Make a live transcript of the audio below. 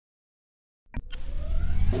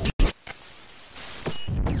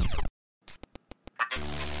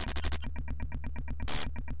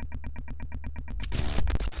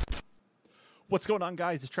What's going on,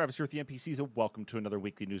 guys? It's Travis here with the NPCs, and welcome to another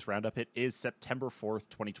weekly news roundup. It is September 4th,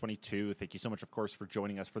 2022. Thank you so much, of course, for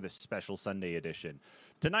joining us for this special Sunday edition.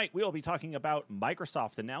 Tonight, we will be talking about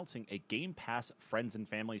Microsoft announcing a Game Pass Friends and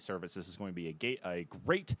Family service. This is going to be a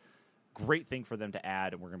great thing for them to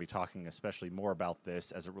add, and we're going to be talking especially more about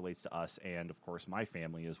this as it relates to us and, of course, my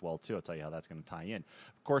family as well, too. I'll tell you how that's going to tie in.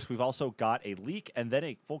 Of course, we've also got a leak and then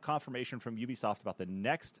a full confirmation from Ubisoft about the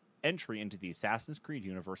next entry into the Assassin's Creed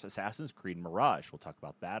universe, Assassin's Creed Mirage. We'll talk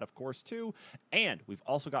about that, of course, too. And we've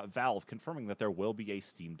also got Valve confirming that there will be a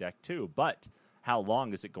Steam Deck, too. But how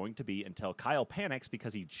long is it going to be until Kyle panics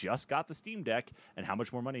because he just got the Steam Deck, and how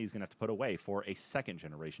much more money he's going to have to put away for a second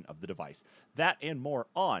generation of the device? That and more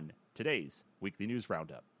on today's Weekly News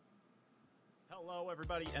Roundup. Hello,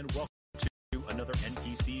 everybody, and welcome to another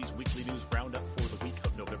NPCs Weekly News Roundup for the week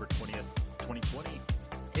of November 20th, 2020.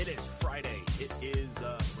 It is Friday. It is,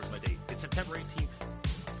 where's my date? It's September 18th,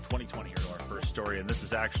 2020, here to our first story, and this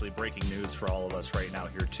is actually breaking news for all of us right now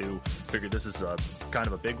here, too. Figured this is kind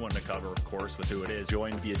of a big one to cover, of course, with who it is.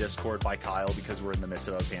 Joined via Discord by Kyle because we're in the midst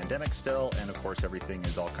of a pandemic still, and, of course, everything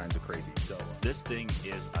is all kinds of crazy. So this thing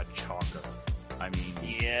is a chocker. I mean...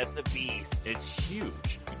 Yeah, it's a beast. It's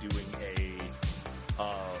huge. Doing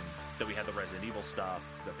that we had the Resident Evil stuff,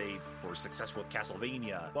 that they were successful with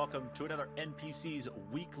Castlevania. Welcome to another NPC's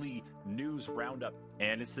Weekly News Roundup.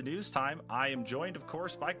 And it's the news time. I am joined, of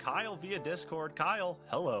course, by Kyle via Discord. Kyle,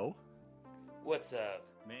 hello. What's up?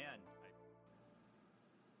 Man.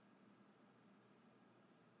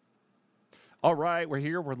 All right, we're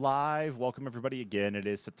here. We're live. Welcome, everybody, again. It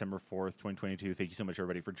is September 4th, 2022. Thank you so much,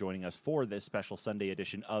 everybody, for joining us for this special Sunday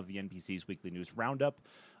edition of the NPC's Weekly News Roundup.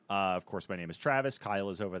 Of course, my name is Travis. Kyle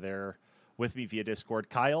is over there with me via Discord.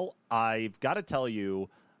 Kyle, I've got to tell you,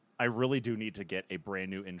 I really do need to get a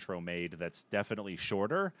brand new intro made that's definitely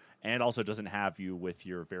shorter and also doesn't have you with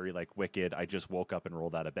your very, wicked, I just woke up and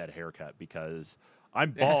rolled out of bed haircut, because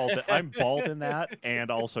I'm bald. I'm bald in that,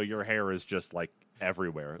 and also your hair is just,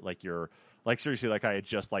 everywhere. Seriously, I had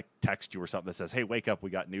just, text you or something that says, hey, wake up, we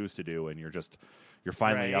got news to do, and you're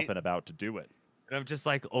finally up and about to do it. And I'm just,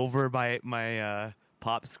 over my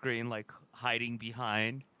pop screen, hiding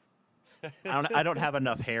behind. I don't have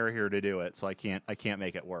enough hair here to do it, so I can't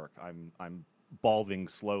make it work. I'm balding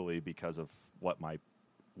slowly because of what my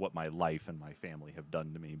life and my family have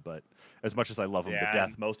done to me. But as much as I love them to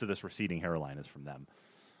death, most of this receding hairline is from them.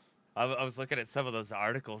 I was looking at some of those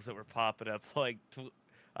articles that were popping up,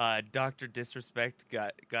 Dr. Disrespect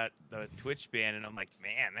got the Twitch ban, and I'm like,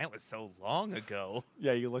 man, that was so long ago.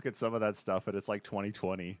 Yeah, you look at some of that stuff, and it's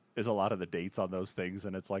 2020 is a lot of the dates on those things,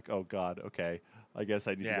 and it's like, oh god, okay, I guess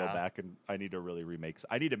I need to go back and I need to really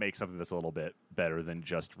I need to make something that's a little bit better than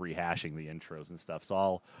just rehashing the intros and stuff.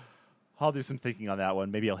 So I'll do some thinking on that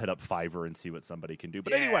one. Maybe I'll hit up Fiverr and see what somebody can do.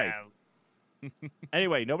 But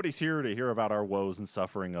anyway, nobody's here to hear about our woes and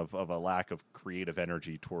suffering of a lack of creative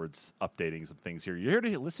energy towards updating some things here. You're here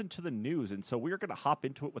to listen to the news, and so we're going to hop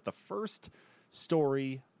into it with the first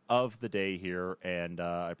story of the day here. And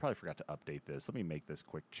I probably forgot to update this. Let me make this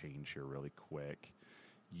quick change here really quick.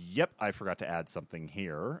 Yep, I forgot to add something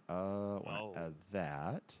here. Add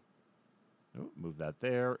that. Oh, move that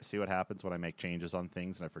there. See what happens when I make changes on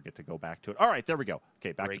things and I forget to go back to it. All right, there we go.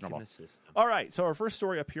 Okay, back to normal. All right, so our first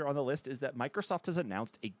story up here on the list is that Microsoft has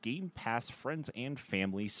announced a Game Pass Friends and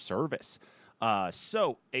Family service.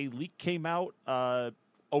 So a leak came out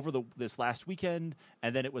over this last weekend,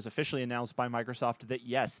 and then it was officially announced by Microsoft that,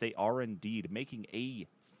 yes, they are indeed making a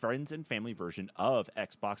Friends and Family version of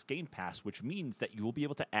Xbox Game Pass, which means that you will be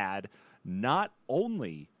able to add not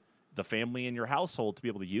only the family in your household to be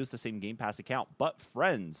able to use the same Game Pass account, but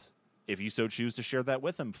friends, if you so choose to share that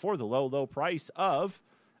with them for the low price of,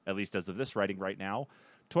 at least as of this writing right now,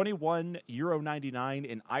 €21.99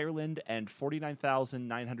 in Ireland and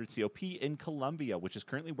 49,900 COP in Colombia, which is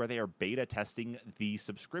currently where they are beta testing the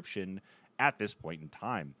subscription at this point in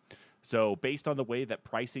time. So based on the way that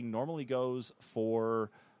pricing normally goes for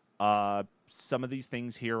some of these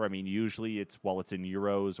things here, I mean, usually it's in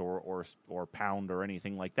euros or pound or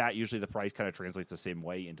anything like that. Usually the price kind of translates the same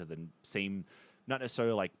way into the same, not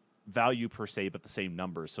necessarily value per se, but the same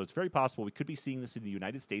numbers. So it's very possible we could be seeing this in the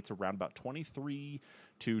United States around about $23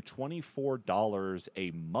 to $24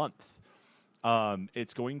 a month.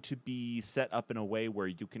 It's going to be set up in a way where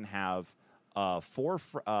you can have up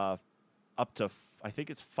to, I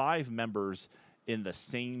think it's 5 members in the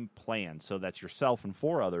same plan. So that's yourself and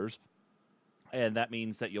 4 others. And that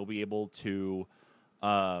means that you'll be able to,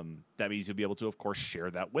 of course, share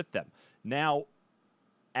that with them. Now,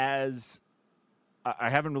 as I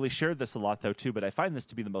haven't really shared this a lot, though, too, but I find this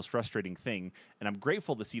to be the most frustrating thing. And I'm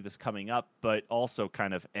grateful to see this coming up, but also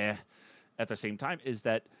kind of at the same time is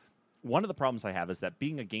that one of the problems I have is that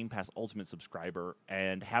being a Game Pass Ultimate subscriber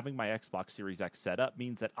and having my Xbox Series X set up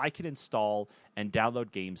means that I can install and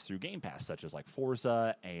download games through Game Pass, such as like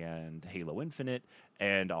Forza and Halo Infinite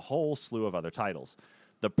and a whole slew of other titles.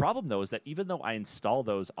 The problem, though, is that even though I install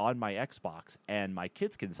those on my Xbox and my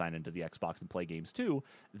kids can sign into the Xbox and play games too,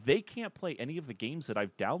 they can't play any of the games that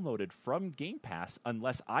I've downloaded from Game Pass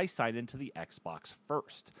unless I sign into the Xbox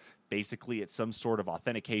first. Basically, it's some sort of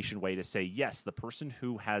authentication way to say, yes, the person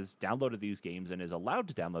who has downloaded these games and is allowed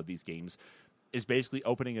to download these games is basically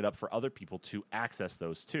opening it up for other people to access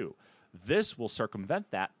those too. This will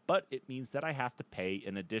circumvent that, but it means that I have to pay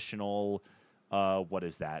an additional... what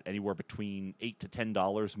is that? Anywhere between $8 to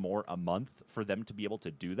 $10 more a month for them to be able to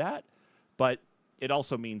do that. But it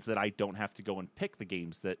also means that I don't have to go and pick the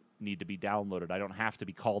games that need to be downloaded. I don't have to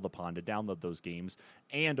be called upon to download those games.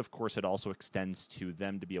 And, of course, it also extends to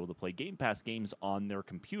them to be able to play Game Pass games on their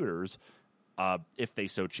computers if they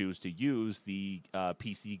so choose to use the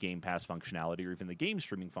PC Game Pass functionality or even the game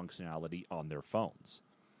streaming functionality on their phones.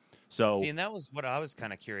 So, See, and that was what I was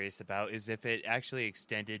kind of curious about, is if it actually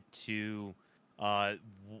extended to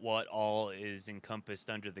what all is encompassed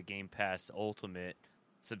under the Game Pass Ultimate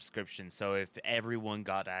subscription. So if everyone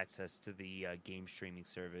got access to the game streaming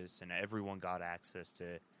service and everyone got access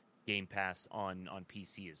to Game Pass on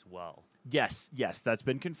PC as well. Yes, that's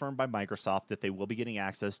been confirmed by Microsoft that they will be getting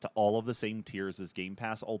access to all of the same tiers as Game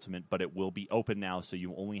Pass Ultimate, but it will be open now, so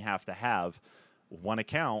you only have to have one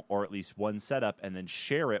account or at least one setup and then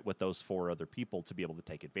share it with those 4 other people to be able to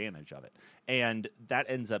take advantage of it. And that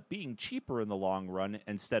ends up being cheaper in the long run.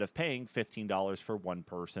 Instead of paying $15 for one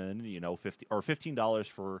person, $15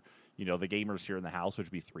 for, the gamers here in the house, which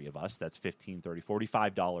would be 3 of us. That's $15, $30,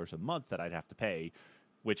 $45 a month that I'd have to pay,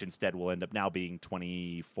 which instead will end up now being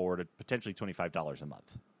 $24 to potentially $25 a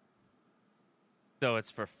month. So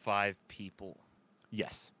it's for 5 people.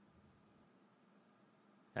 Yes.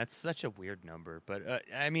 That's such a weird number, but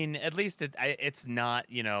I mean, at least it's not,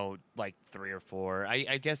 like 3 or 4.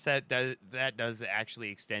 I guess that does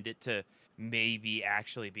actually extend it to maybe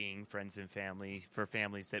actually being friends and family for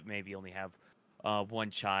families that maybe only have one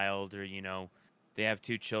child, or they have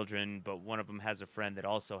 2 children, but one of them has a friend that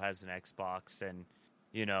also has an Xbox, and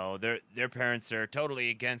their parents are totally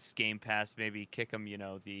against Game Pass. Maybe kick them,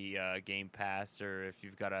 the Game Pass, or if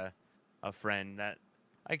you've got a friend that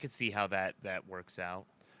I could see how that works out.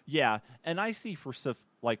 Yeah, and I see for stuff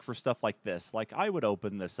like this, like I would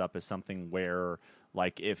open this up as something where,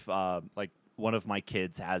 like, if one of my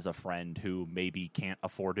kids has a friend who maybe can't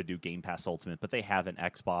afford to do Game Pass Ultimate, but they have an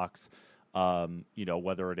Xbox,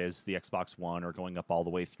 whether it is the Xbox One or going up all the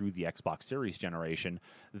way through the Xbox Series generation,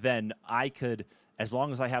 then I could, as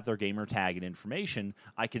long as I have their gamer tag and information,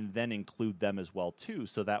 I can then include them as well too.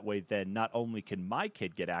 So that way, then not only can my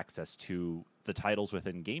kid get access to the titles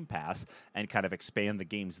within Game Pass and kind of expand the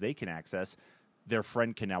games they can access, their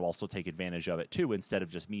friend can now also take advantage of it too, instead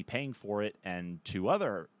of just me paying for it and 2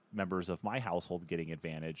 other members of my household getting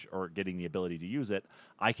advantage or getting the ability to use it.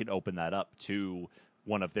 I can open that up to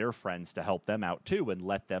one of their friends to help them out too and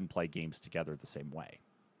let them play games together the same way.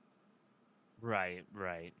 Right.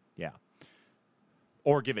 Yeah.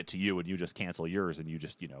 Or give it to you and you just cancel yours and you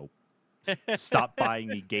just, stop buying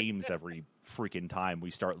me games every freaking time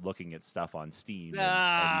we start looking at stuff on Steam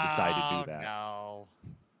and you decide to do that. No,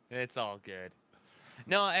 it's all good.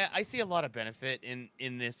 No, I see a lot of benefit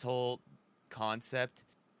in this whole concept,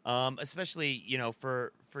 especially,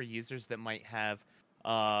 for users that might have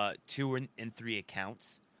 2 and 3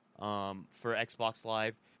 accounts for Xbox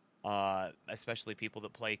Live, especially people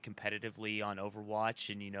that play competitively on Overwatch,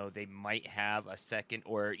 and, they might have a second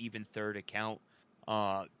or even third account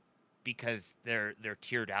because they're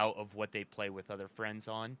tiered out of what they play with other friends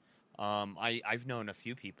on. I've known a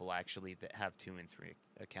few people actually that have 2 and 3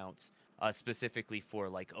 accounts, specifically for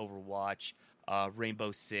like Overwatch,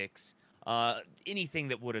 Rainbow Six, anything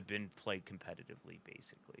that would have been played competitively,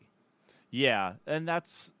 basically. Yeah, and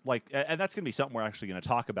that's going to be something we're actually going to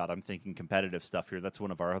talk about. I'm thinking competitive stuff here. That's one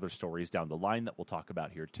of our other stories down the line that we'll talk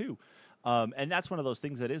about here too. And that's one of those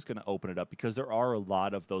things that is going to open it up because there are a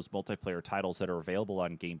lot of those multiplayer titles that are available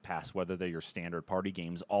on Game Pass, whether they're your standard party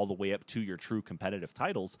games all the way up to your true competitive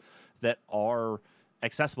titles that are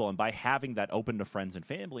accessible. And by having that open to friends and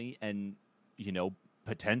family and,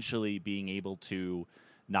 potentially being able to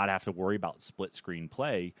not have to worry about split screen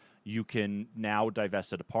play, you can now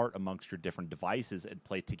divest it apart amongst your different devices and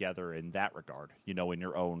play together in that regard, in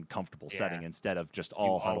your own comfortable setting instead of just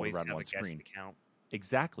all huddled around one screen. Account.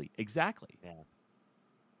 Exactly. Yeah.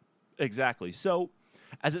 Exactly. So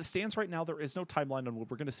As it stands right now, there is no timeline on when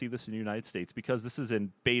we're going to see this in the United States because this is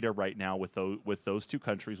in beta right now with those two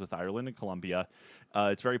countries, with Ireland and Colombia.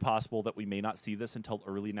 It's very possible that we may not see this until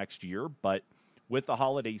early next year, but with the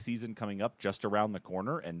holiday season coming up just around the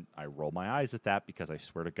corner, and I roll my eyes at that because I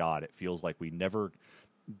swear to God, it feels like we never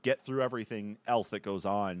get through everything else that goes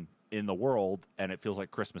on in the world, and it feels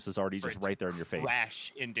like Christmas is already just right there in your face.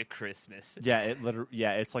 Crash into Christmas. Yeah,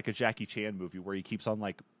 it's like a Jackie Chan movie where he keeps on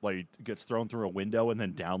like gets thrown through a window and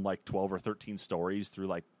then down like 12 or 13 stories through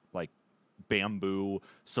like bamboo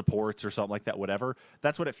supports or something like that. Whatever.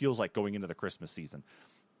 That's what it feels like going into the Christmas season.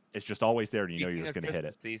 It's just always there, and you know you're just going to hit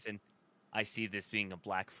it. Season. I see this being a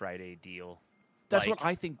Black Friday deal. That's what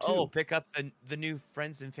I think too. Oh, pick up the new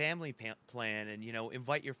friends and family plan, and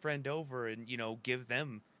invite your friend over, and give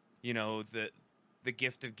them the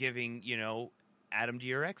gift of giving Adam to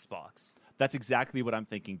your Xbox. That's exactly what I'm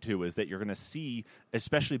thinking too. Is that you're going to see,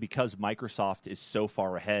 especially because Microsoft is so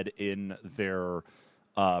far ahead in their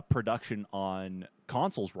production on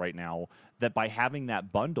consoles right now, that by having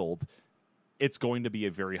that bundled, it's going to be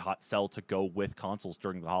a very hot sell to go with consoles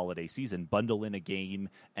during the holiday season. Bundle in a game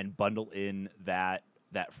and bundle in that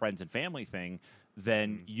friends and family thing,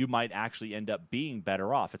 then you might actually end up being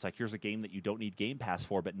better off. It's like, here's a game that you don't need Game Pass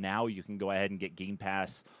for, but now you can go ahead and get Game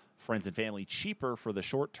Pass friends and family cheaper for the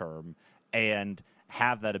short term and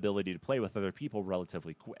have that ability to play with other people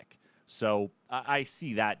relatively quick. So I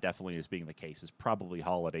see that definitely as being the case, is probably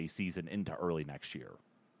holiday season into early next year.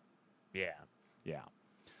 Yeah.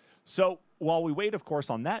 So while we wait, of course,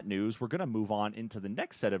 on that news, we're going to move on into the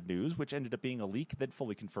next set of news, which ended up being a leak that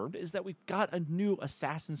fully confirmed, is that we've got a new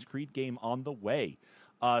Assassin's Creed game on the way.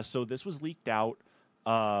 So this was leaked out.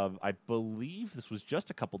 I believe this was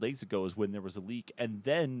just a couple days ago is when there was a leak. And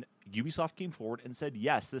then Ubisoft came forward and said,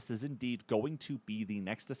 yes, this is indeed going to be the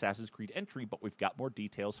next Assassin's Creed entry, but we've got more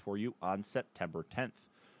details for you on September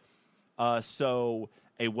 10th. So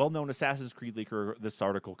a well-known Assassin's Creed leaker, this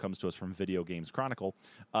article comes to us from Video Games Chronicle.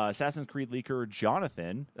 Assassin's Creed leaker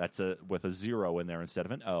Jonathan, that's with a 0 in there instead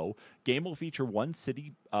of an O. Game will feature one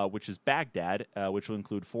city, which is Baghdad, which will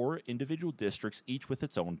include 4 individual districts, each with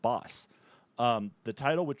its own boss. The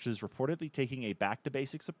title, which is reportedly taking a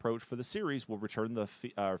back-to-basics approach for the series, will return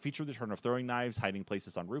feature the return of throwing knives, hiding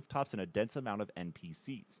places on rooftops, and a dense amount of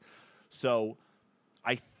NPCs. So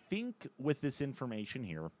I think with this information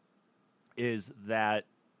here, is that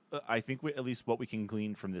I think at least what we can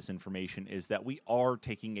glean from this information is that we are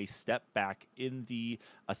taking a step back in the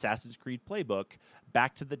Assassin's Creed playbook,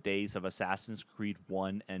 back to the days of Assassin's Creed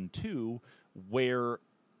 1 and 2, where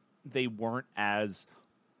they weren't as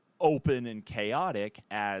open and chaotic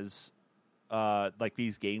as like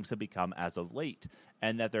these games have become as of late,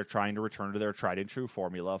 and that they're trying to return to their tried and true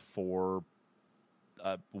formula for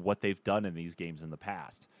what they've done in these games in the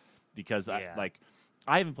past. Because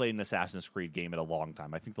I haven't played an Assassin's Creed game in a long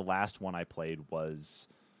time. I think the last one I played was,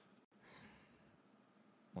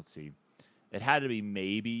 let's see, it had to be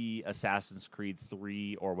maybe Assassin's Creed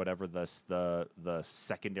 3 or whatever the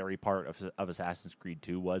secondary part of Assassin's Creed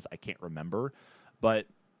 2 was. I can't remember, but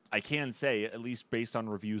I can say, at least based on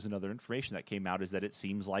reviews and other information that came out, is that it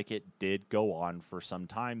seems like it did go on for some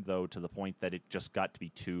time, though, to the point that it just got to be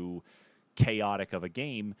too chaotic of a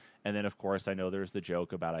game. And then, of course, I know there's the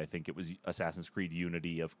joke about, I think it was Assassin's Creed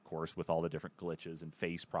Unity, of course, with all the different glitches and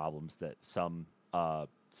face problems that some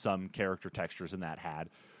character textures in that had.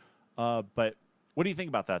 But what do you think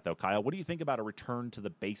about that, though, Kyle? What do you think about a return to the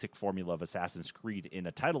basic formula of Assassin's Creed in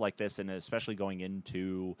a title like this, and especially going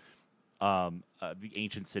into the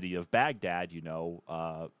ancient city of Baghdad,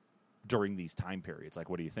 during these time periods? Like,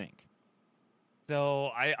 what do you think? So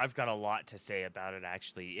I've got a lot to say about it,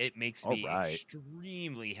 actually. It makes me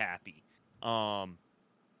extremely happy.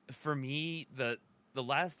 For me, the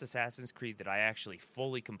last Assassin's Creed that I actually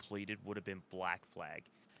fully completed would have been Black Flag.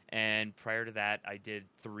 And prior to that, I did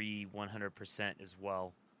 3 100% as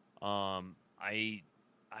well. I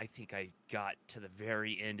think I got to the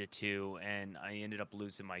very end of 2, and I ended up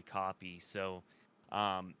losing my copy. So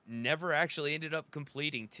never actually ended up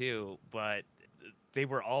completing 2, but they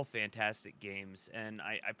were all fantastic games, and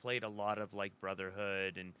I played a lot of like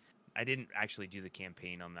Brotherhood, and I didn't actually do the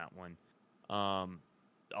campaign on that one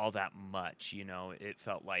all that much. It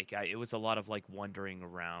felt like it was a lot of like wandering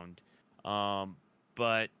around.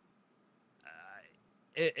 But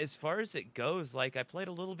as far as it goes, like I played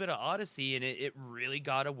a little bit of Odyssey, and it really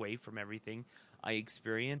got away from everything. I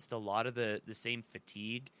experienced a lot of the same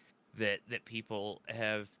fatigue that people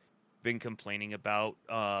have been complaining about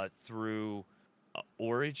through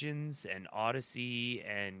Origins and Odyssey,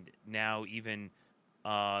 and now even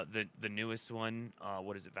the newest one,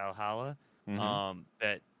 what is it, Valhalla? Mm-hmm.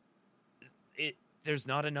 That there's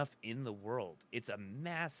not enough in the world. It's a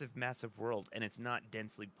massive, massive world, and it's not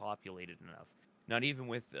densely populated enough. Not even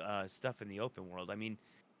with stuff in the open world. I mean,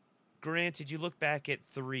 granted, you look back at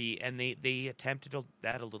 3, and they attempted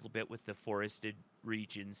that a little bit with the forested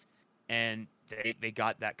regions, and they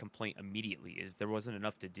got that complaint immediately. Is there wasn't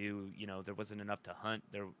enough to do? There wasn't enough to hunt.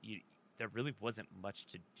 There really wasn't much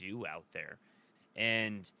to do out there,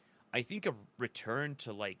 and I think a return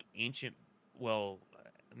to like ancient, well,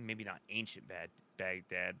 maybe not ancient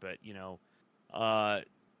Baghdad, but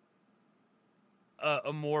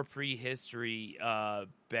a more prehistory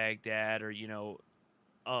Baghdad, or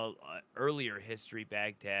earlier history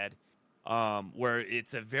Baghdad, where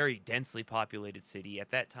it's a very densely populated city.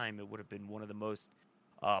 At that time, it would have been one of the most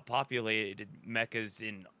populated meccas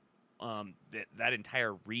in that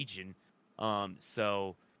entire region.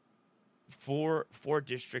 So four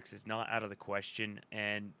districts is not out of the question,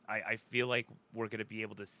 and I feel like we're going to be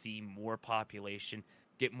able to see more population,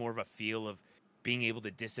 get more of a feel of being able to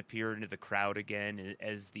disappear into the crowd again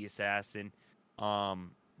as the assassin.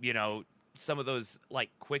 Some of those like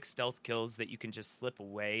quick stealth kills that you can just slip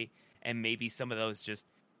away, and maybe some of those just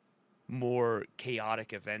more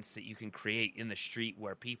chaotic events that you can create in the street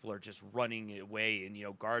where people are just running away and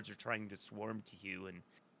guards are trying to swarm to you, and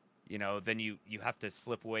then you have to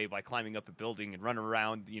slip away by climbing up a building and run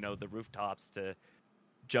around the rooftops to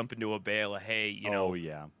jump into a bale of hay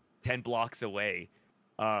 10 blocks away.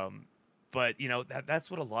 But that's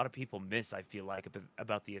what a lot of people miss, I feel like,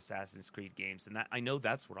 about the Assassin's Creed games, and I know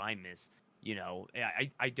that's what I miss.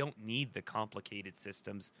 I don't need the complicated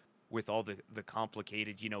systems with all the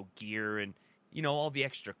complicated gear and all the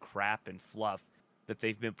extra crap and fluff that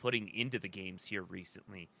they've been putting into the games here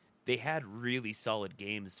recently. They had really solid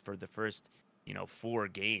games for the first 4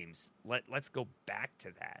 games. Let's go back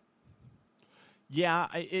to that. Yeah,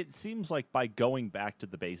 it seems like by going back to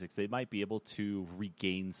the basics, they might be able to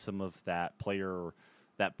regain some of that player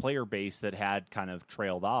base that had kind of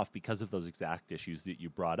trailed off because of those exact issues that you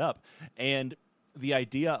brought up. And the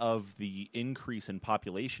idea of the increase in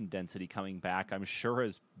population density coming back, I'm sure,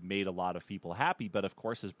 has made a lot of people happy, but of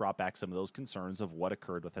course has brought back some of those concerns of what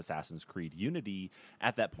occurred with Assassin's Creed Unity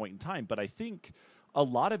at that point in time. But I think a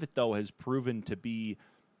lot of it, though, has proven to be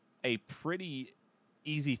a pretty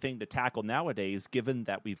easy thing to tackle nowadays, given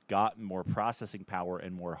that we've got more processing power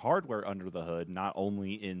and more hardware under the hood, not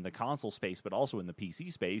only in the console space, but also in the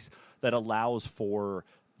PC space, that allows for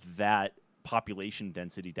that population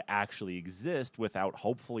density to actually exist without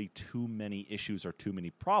hopefully too many issues or too many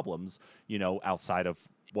problems, outside of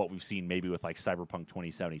what we've seen maybe with like Cyberpunk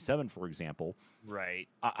 2077, for example. Right.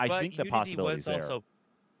 I think the possibility is there.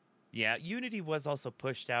 Yeah, Unity was also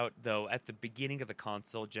pushed out, though, at the beginning of the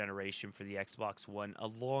console generation for the Xbox One,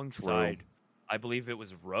 alongside, I believe it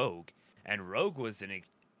was Rogue. And Rogue was an,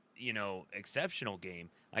 exceptional game.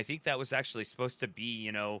 I think that was actually supposed to be,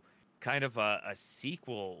 kind of a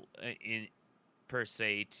sequel per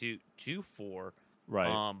se to 4.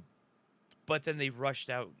 Right. But then they rushed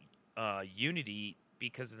out Unity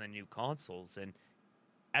because of the new consoles. And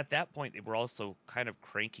at that point, they were also kind of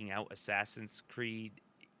cranking out Assassin's Creed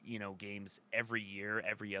games every year,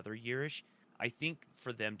 every other yearish. I think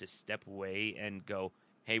for them to step away and go,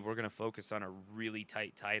 hey, we're going to focus on a really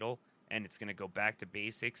tight title, and it's going to go back to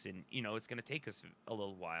basics, and it's going to take us a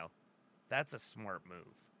little while. That's a smart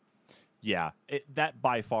move. Yeah, that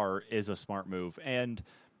by far is a smart move. And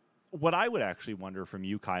what I would actually wonder from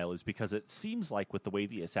you, Kyle, is because it seems like with the way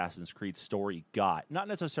the Assassin's Creed story got, not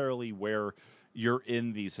necessarily where you're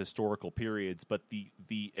in these historical periods, but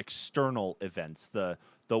the external events, the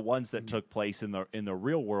ones that took place in the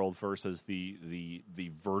real world versus the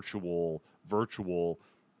virtual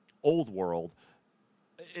old world.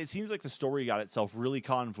 It seems like the story got itself really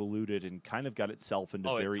convoluted and kind of got itself into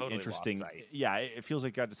very totally interesting. lopsided. Yeah, it feels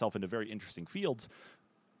like it got itself into very interesting fields.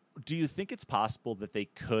 Do you think it's possible that they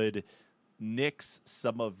could nix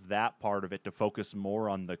some of that part of it to focus more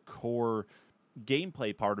on the core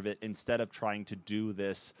gameplay part of it, instead of trying to do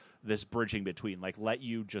this bridging between, like, let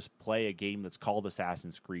you just play a game that's called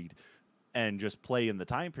Assassin's Creed and just play in the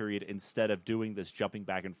time period, instead of doing this jumping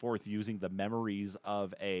back and forth using the memories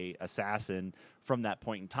of a assassin from that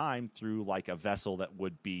point in time through like a vessel that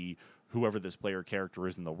would be whoever this player character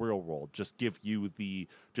is in the real world, just give you the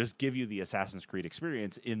Assassin's Creed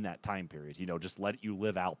experience in that time period, just let you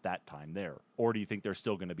live out that time there? Or do you think they're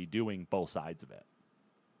still going to be doing both sides of it?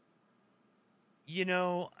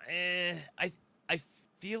 I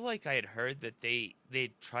feel like I had heard that they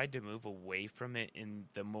tried to move away from it in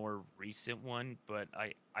the more recent one, but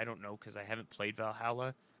I don't know, because I haven't played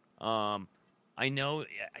Valhalla. I know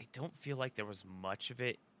I don't feel like there was much of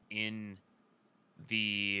it in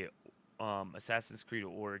the Assassin's Creed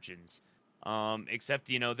Origins. Except,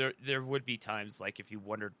 there would be times like if you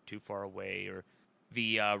wandered too far away, or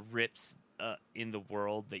the rips in the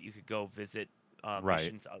world that you could go visit Right.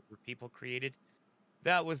 missions other people created.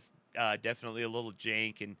 That was definitely a little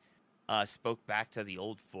jank, and spoke back to the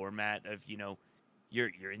old format of,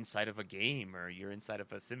 you're inside of a game or you're inside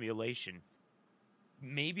of a simulation.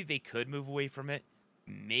 Maybe they could move away from it.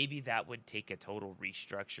 Maybe that would take a total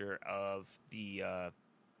restructure of the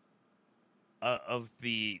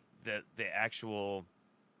actual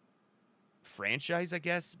franchise, I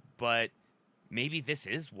guess. But maybe this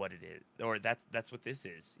is what it is, or that's what this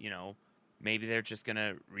is. Maybe they're just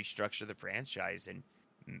gonna restructure the franchise, and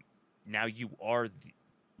now you are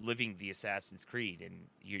living the Assassin's Creed, and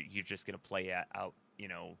you're just gonna play out,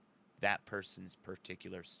 that person's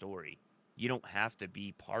particular story. You don't have to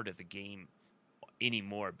be part of the game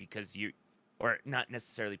anymore because or not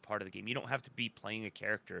necessarily part of the game. You don't have to be playing a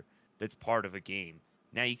character that's part of a game.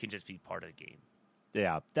 Now you can just be part of the game.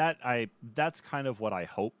 Yeah, that's kind of what I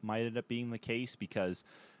hope might end up being the case, because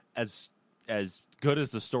as good as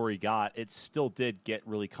the story got, it still did get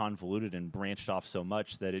really convoluted and branched off so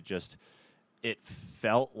much that it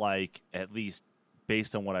felt like, at least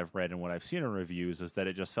based on what I've read and what I've seen in reviews, is that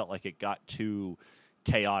it just felt like it got too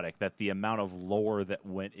chaotic, that the amount of lore that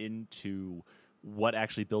went into what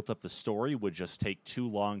actually built up the story would just take too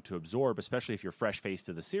long to absorb, especially if you're fresh-faced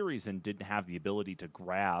to the series and didn't have the ability to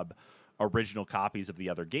grab original copies of the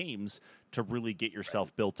other games to really get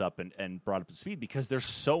yourself built up and brought up to speed, because there's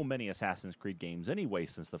so many Assassin's Creed games anyway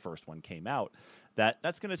since the first one came out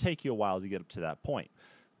that's going to take you a while to get up to that point.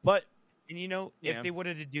 But and if they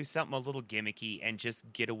wanted to do something a little gimmicky and just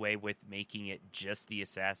get away with making it just the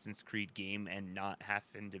Assassin's Creed game and not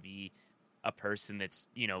having to be a person that's,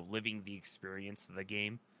 living the experience of the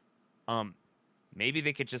game, maybe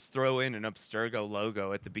they could just throw in an Abstergo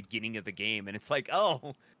logo at the beginning of the game, and it's like,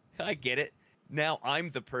 oh, I get it. Now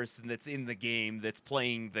I'm the person that's in the game that's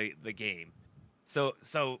playing the game. So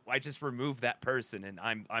I just remove that person, and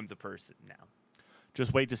I'm the person now.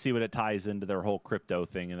 Just wait to see what it ties into their whole crypto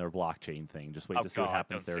thing and their blockchain thing. Just wait to see what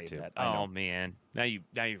happens there too. Oh man, now you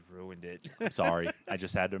ruined it. I'm sorry. I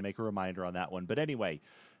just had to make a reminder on that one. But anyway,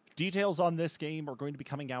 details on this game are going to be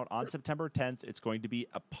coming out on September 10th. It's going to be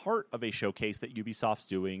a part of a showcase that Ubisoft's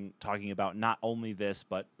doing, talking about not only this,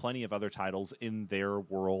 but plenty of other titles in their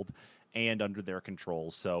world and under their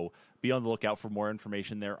control. So be on the lookout for more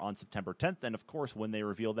information there on September 10th. And of course, when they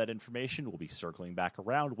reveal that information, we'll be circling back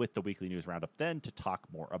around with the Weekly News Roundup then to talk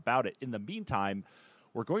more about it. In the meantime,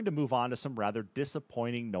 we're going to move on to some rather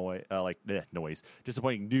disappointing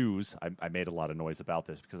disappointing news. I made a lot of noise about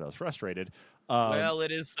this because I was frustrated. Well,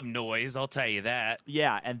 it is some noise, I'll tell you that.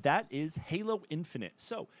 Yeah, and that is Halo Infinite.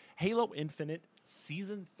 So Halo Infinite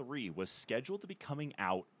Season 3 was scheduled to be coming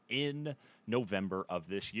out in November of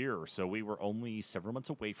this year. So we were only several months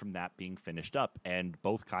away from that being finished up. And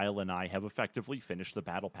both Kyle and I have effectively finished the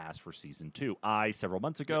Battle Pass for Season 2. Several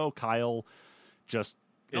months ago, Kyle just...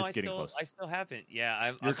 getting close. I still haven't.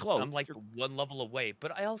 Yeah, You're close. I'm like one level away,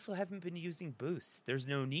 but I also haven't been using boosts. There's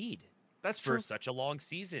no need. That's true. For such a long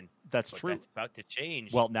season. That's true. That's about to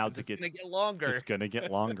change. Well, now it's going to get longer. It's going to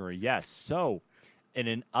get longer, yes. So, in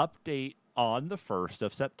an update on the 1st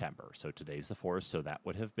of September, so today's the 4th, so that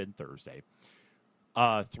would have been Thursday,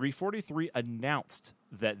 343 announced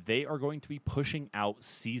that they are going to be pushing out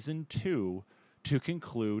Season 2 to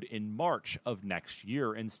conclude in March of next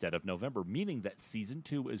year instead of November, meaning that Season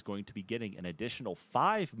 2 is going to be getting an additional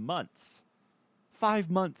 5 months. 5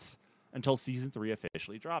 months until Season 3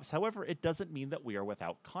 officially drops. However, it doesn't mean that we are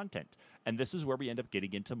without content, and this is where we end up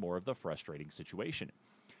getting into more of the frustrating situation.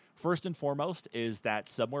 First and foremost is that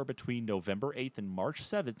somewhere between November 8th and March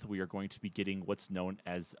 7th, we are going to be getting what's known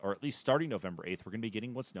as, or at least starting November 8th, we're going to be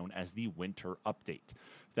getting what's known as the Winter Update.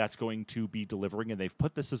 That's going to be delivering, and they've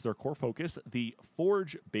put this as their core focus, the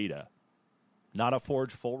Forge Beta. Not a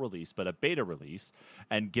Forge full release, but a beta release.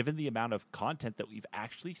 And given the amount of content that we've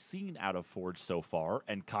actually seen out of Forge so far,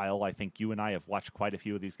 and Kyle, I think you and I have watched quite a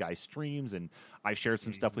few of these guys' streams, and I've shared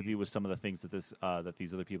some stuff with you with some of the things that that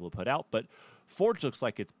these other people have put out. But Forge looks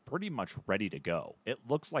like it's pretty much ready to go. It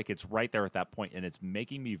looks like it's right there at that point, and it's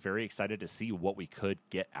making me very excited to see what we could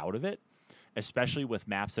get out of it, especially with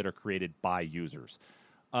maps that are created by users.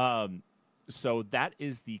 So that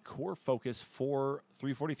is the core focus for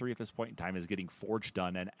 343 at this point in time, is getting Forge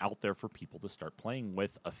done and out there for people to start playing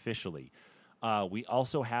with officially. We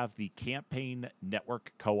also have the campaign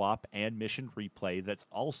network co-op and mission replay that's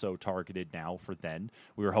also targeted now for then.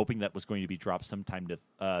 We were hoping that was going to be dropped sometime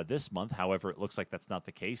this month. However, it looks like that's not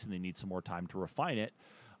the case, and they need some more time to refine it.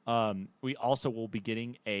 We also will be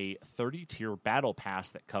getting a 30-tier battle pass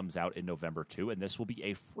that comes out in November too, and this will be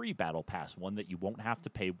a free battle pass, one that you won't have to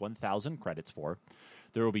pay 1,000 credits for.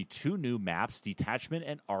 There will be 2 new maps, Detachment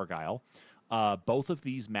and Argyle. Both of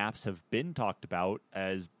these maps have been talked about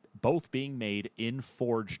as both being made in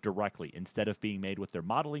Forge directly. Instead of being made with their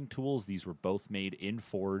modeling tools, these were both made in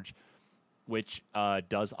Forge, which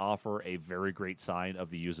does offer a very great sign of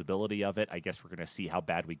the usability of it. I guess we're going to see how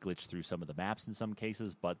bad we glitch through some of the maps in some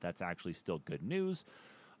cases, but that's actually still good news.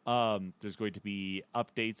 There's going to be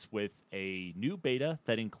updates with a new beta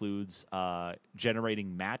that includes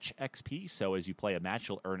generating match XP. So as you play a match,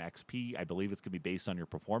 you'll earn XP. I believe it's going to be based on your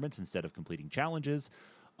performance instead of completing challenges.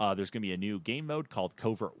 There's going to be a new game mode called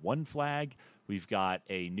Covert One Flag. We've got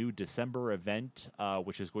a new December event,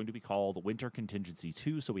 which is going to be called Winter Contingency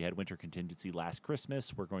 2. So we had Winter Contingency last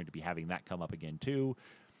Christmas. We're going to be having that come up again, too.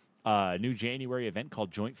 New January event called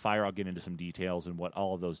Joint Fire. I'll get into some details and what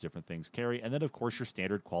all of those different things carry. And then, of course, your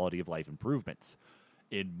standard quality of life improvements.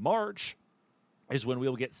 In March is when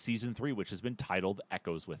we'll get Season 3, which has been titled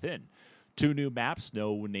Echoes Within. 2 new maps,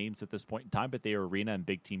 no names at this point in time, but they are arena and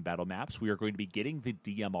big team battle maps. We are going to be getting the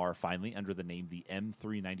DMR finally under the name the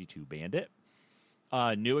M392 Bandit.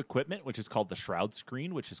 New equipment, which is called the Shroud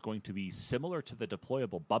Screen, which is going to be similar to the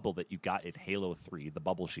deployable bubble that you got in Halo 3, the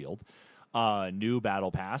bubble shield. New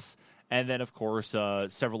battle pass. And then, of course,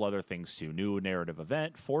 several other things, too. New narrative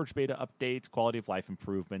event, Forge beta updates, quality of life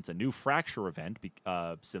improvements, a new Fracture event,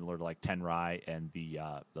 similar to like Tenrai and the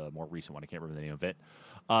more recent one. I can't remember the name of it.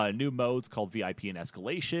 New modes called VIP and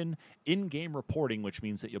Escalation. In-game reporting, which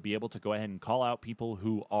means that you'll be able to go ahead and call out people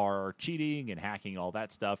who are cheating and hacking, all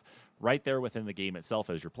that stuff, right there within the game itself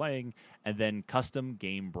as you're playing. And then custom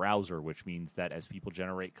game browser, which means that as people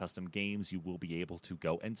generate custom games, you will be able to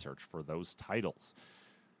go and search for those titles.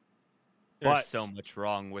 There's so much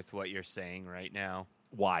wrong with what you're saying right now.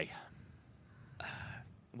 Why?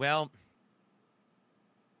 Well,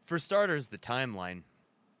 for starters, the timeline.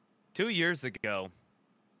 2 years ago,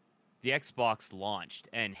 the Xbox launched,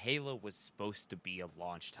 and Halo was supposed to be a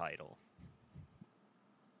launch title.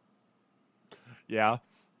 Yeah.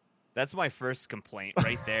 That's my first complaint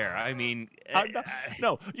right there. I mean...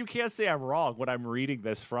 no, you can't say I'm wrong when I'm reading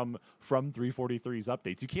this from 343's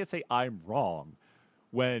updates. You can't say I'm wrong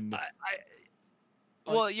when...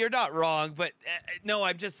 Well, you're not wrong, but no,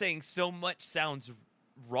 I'm just saying so much sounds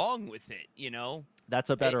wrong with it, you know? That's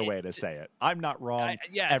a better way to say it. I'm not wrong.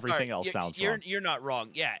 Everything else sounds wrong. You're not wrong.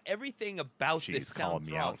 Yeah, everything about this sounds calling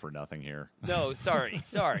me wrong. out for nothing here. No, sorry.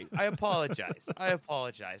 I apologize. I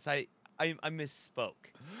misspoke.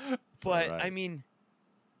 But right. I mean,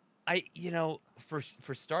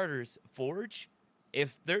 for starters, Forge,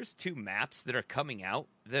 if there's 2 maps that are coming out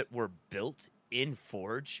that were built in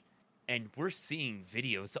Forge, and we're seeing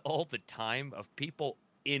videos all the time of people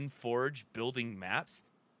in Forge building maps,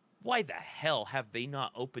 why the hell have they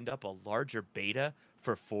not opened up a larger beta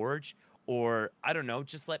for Forge? Or, I don't know,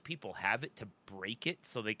 just let people have it to break it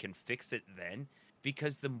so they can fix it then?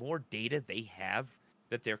 Because the more data they have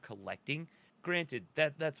that they're collecting, granted,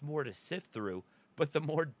 that's more to sift through, but the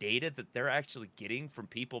more data that they're actually getting from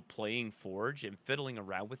people playing Forge and fiddling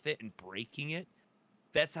around with it and breaking it,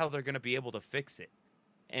 that's how they're going to be able to fix it.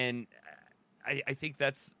 And I think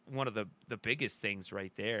that's one of the biggest things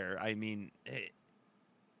right there. I mean...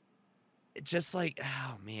 just like,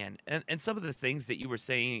 oh man, and some of the things that you were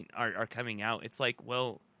saying are coming out. It's like,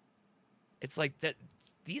 well, it's like that.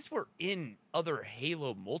 These were in other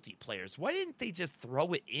Halo multiplayers. Why didn't they just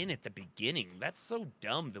throw it in at the beginning? That's so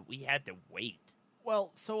dumb that we had to wait.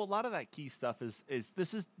 Well, so a lot of that key stuff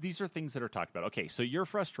these are things that are talked about. Okay, so your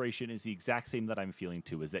frustration is the exact same that I'm feeling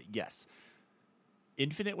too. Is that yes,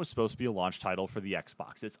 Infinite was supposed to be a launch title for the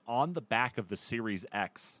Xbox. It's on the back of the Series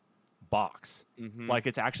X box. Mm-hmm. Like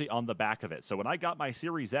it's actually on the back of it. So when I got my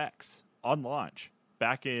Series X on launch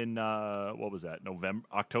back in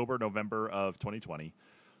October, November of 2020,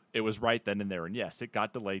 it was right then and there. And yes, it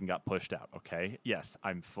got delayed and got pushed out. Okay. Yes,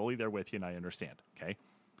 I'm fully there with you and I understand. Okay.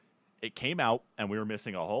 It came out and we were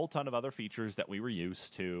missing a whole ton of other features that we were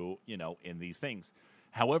used to, in these things.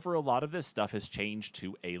 However, a lot of this stuff has changed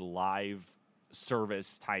to a live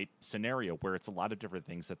service type scenario where it's a lot of different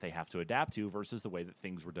things that they have to adapt to versus the way that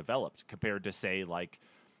things were developed compared to, say, like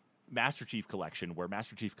Master Chief Collection, where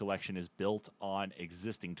Master Chief Collection is built on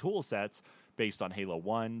existing tool sets based on Halo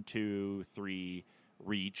 1, 2, 3,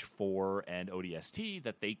 Reach, 4, and ODST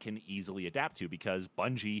that they can easily adapt to because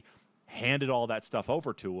Bungie handed all that stuff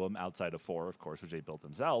over to them outside of 4, of course, which they built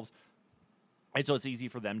themselves. And so it's easy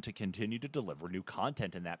for them to continue to deliver new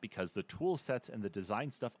content in that because the tool sets and the design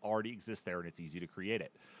stuff already exist there and it's easy to create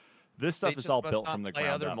it. This stuff They is just all must built not from the play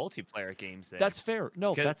ground other up. multiplayer games then. That's fair.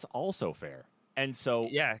 No, 'Cause- that's also fair. And so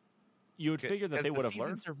yeah, you would figure that 'cause they the would have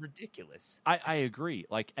learned. seasons are ridiculous. I agree.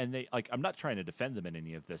 Like, and they like. I'm not trying to defend them in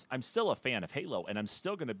any of this. I'm still a fan of Halo, and I'm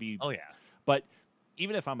still going to be. Oh yeah. But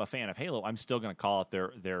even if I'm a fan of Halo, I'm still going to call out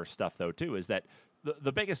their stuff though too. Is that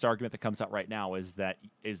the biggest argument that comes out right now is that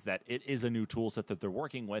it is a new tool set that they're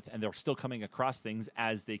working with, and they're still coming across things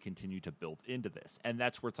as they continue to build into this. And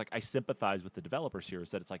that's where it's like I sympathize with the developers here.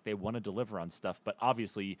 Is that it's like they want to deliver on stuff, but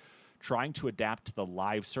obviously trying to adapt to the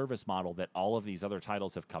live service model that all of these other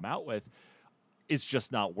titles have come out with is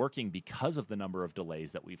just not working because of the number of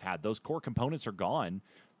delays that we've had. Those core components are gone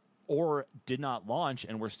or did not launch,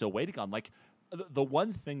 and we're still waiting on. Like, the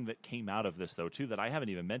one thing that came out of this, though, too, that I haven't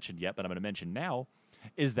even mentioned yet, but I'm going to mention now,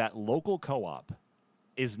 is that local co-op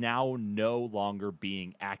is now no longer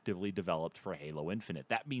being actively developed for Halo Infinite.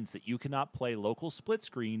 That means that you cannot play local split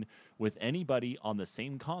screen with anybody on the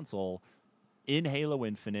same console in Halo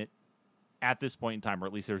Infinite at this point in time, or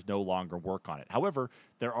at least there's no longer work on it. However,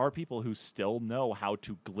 there are people who still know how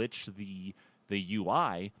to glitch the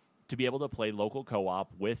UI to be able to play local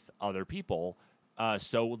co-op with other people.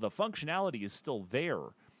 So the functionality is still there,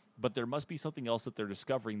 but there must be something else that they're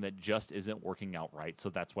discovering that just isn't working out right. So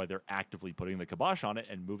that's why they're actively putting the kibosh on it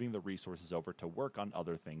and moving the resources over to work on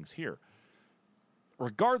other things here.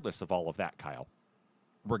 Regardless of all of that, Kyle,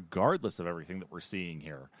 regardless of everything that we're seeing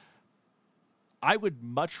here, I would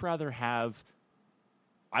much rather have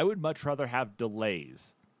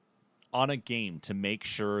delays on a game to make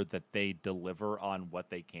sure that they deliver on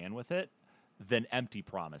what they can with it than empty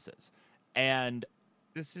promises. And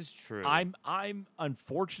This is true. I'm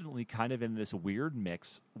unfortunately kind of in this weird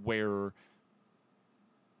mix where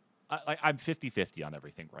I'm 50-50 on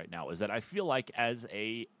everything right now. Is that I feel like as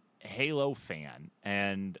a Halo fan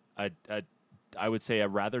and I would say a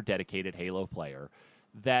rather dedicated Halo player,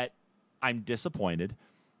 that I'm disappointed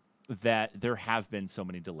that there have been so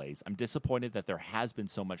many delays. I'm disappointed that there has been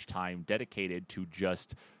so much time dedicated to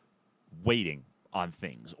just waiting on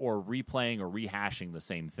things or replaying or rehashing the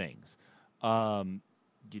same things. And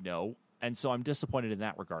so I'm disappointed in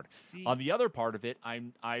that regard. See, On the other part of it,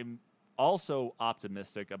 I'm also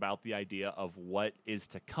optimistic about the idea of what is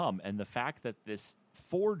to come, and the fact that this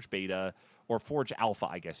Forge beta or Forge Alpha,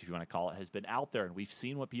 I guess if you want to call it, has been out there and we've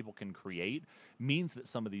seen what people can create, means that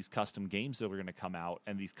some of these custom games that are going to come out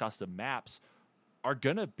and these custom maps are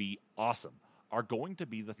going to be awesome, are going to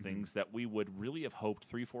be the things that we would really have hoped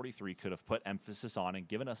 343 could have put emphasis on and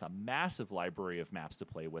given us a massive library of maps to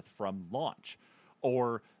play with from launch.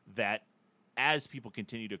 Or that as people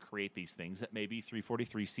continue to create these things, that maybe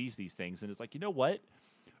 343 sees these things and is like, you know what?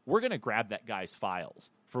 We're going to grab that guy's files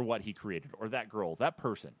for what he created, or that girl, that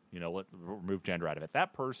person, let's remove gender out of it.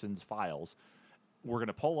 That person's files, we're going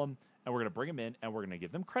to pull them and we're going to bring them in and we're going to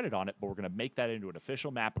give them credit on it, but we're going to make that into an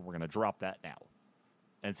official map and we're going to drop that now.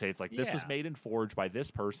 And say it's like, this was made in Forge by this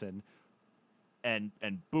person, and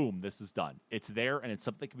boom, this is done. It's there, and it's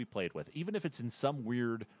something that can be played with. Even if it's in some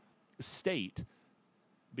weird state,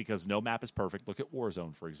 because no map is perfect. Look at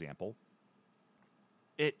Warzone, for example.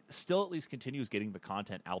 It still at least continues getting the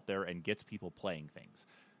content out there and gets people playing things.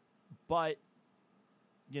 But,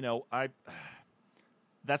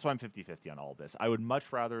 that's why I'm 50-50 on all this. I would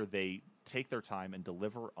much rather they take their time and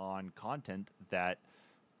deliver on content that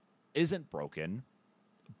isn't broken,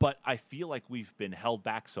 but I feel like we've been held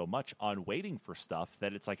back so much on waiting for stuff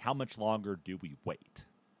that it's like, how much longer do we wait?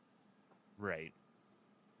 Right.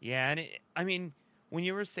 Yeah, and when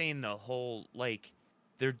you were saying the whole, like,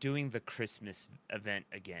 they're doing the Christmas event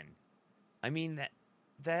again,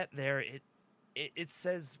 it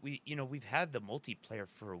says we've had the multiplayer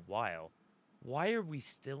for a while. Why are we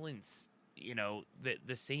still in,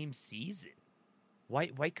 the same season?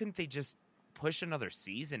 Why couldn't they just push another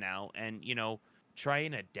season out and, try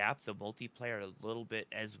and adapt the multiplayer a little bit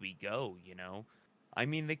as we go,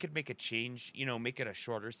 They could make a change, make it a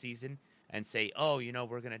shorter season and say, oh,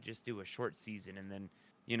 we're going to just do a short season. And then,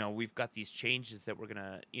 we've got these changes that we're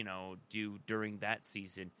going to, do during that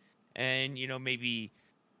season. And, maybe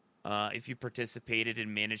if you participated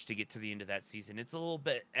and managed to get to the end of that season, it's a little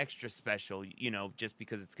bit extra special, just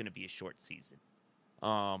because it's going to be a short season.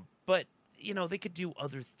 But, they could do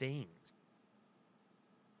other things.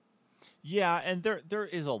 Yeah, and there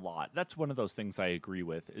is a lot. That's one of those things I agree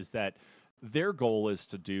with, is that their goal is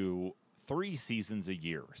to do 3 seasons a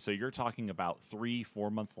year. So you're talking about 3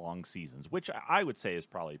 4-month-long seasons, which I would say is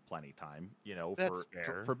probably plenty time, That's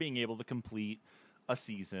fair. for being able to complete a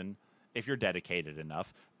season if you're dedicated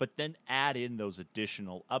enough, but then add in those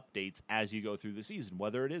additional updates as you go through the season,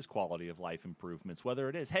 whether it is quality of life improvements, whether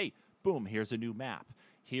it is, hey, boom, here's a new map.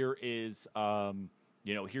 Here is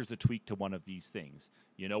here's a tweak to one of these things.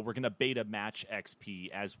 We're going to beta match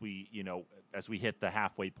XP as we hit the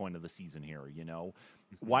halfway point of the season here,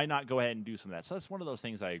 Why not go ahead and do some of that? So that's one of those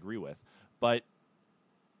things I agree with. But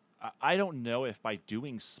I don't know if by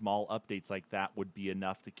doing small updates like that would be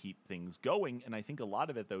enough to keep things going. And I think a lot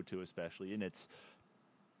of it, though, too, especially, and it's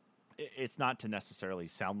not to necessarily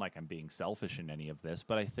sound like I'm being selfish in any of this,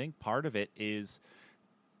 but I think part of it is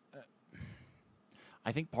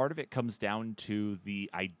I think part of it comes down to the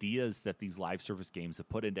ideas that these live service games have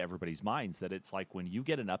put into everybody's minds, that it's like when you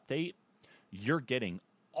get an update, you're getting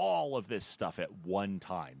all of this stuff at one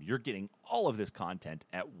time. You're getting all of this content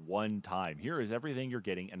at one time. Here is everything you're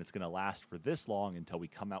getting, and it's going to last for this long until we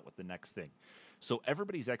come out with the next thing. So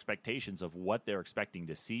everybody's expectations of what they're expecting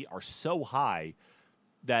to see are so high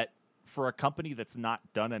that for a company that's not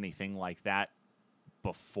done anything like that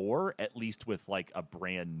before, at least with like a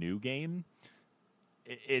brand new game,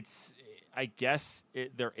 there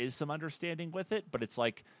is some understanding with it, but it's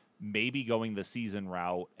like maybe going the season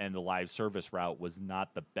route and the live service route was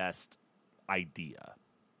not the best idea.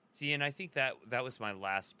 See, and I think that was my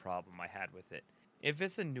last problem I had with it. If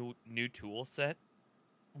it's a new tool set,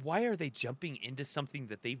 why are they jumping into something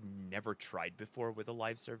that they've never tried before with a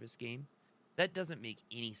live service game? That doesn't make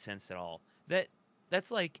any sense at all.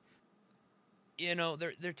 That's like,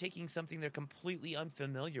 they're taking something they're completely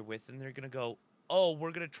unfamiliar with, and they're going to go, oh,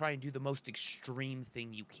 we're going to try and do the most extreme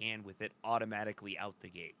thing you can with it automatically out the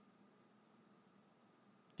gate.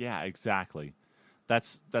 Yeah, exactly.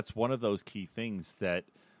 That's one of those key things that,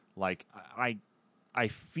 like, I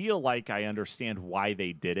feel like I understand why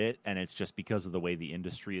they did it, and it's just because of the way the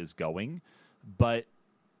industry is going. But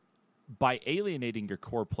by alienating your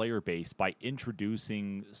core player base, by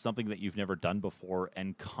introducing something that you've never done before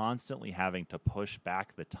and constantly having to push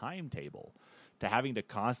back the timetable, to having to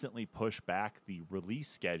constantly push back the release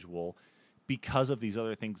schedule because of these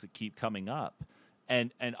other things that keep coming up.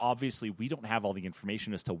 And obviously we don't have all the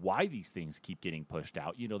information as to why these things keep getting pushed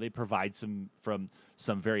out. They provide some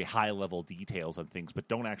very high level details on things, but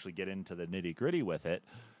don't actually get into the nitty gritty with it.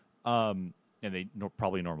 And they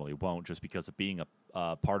probably normally won't, just because of being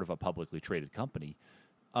a part of a publicly traded company.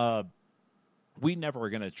 We never are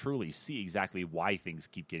going to truly see exactly why things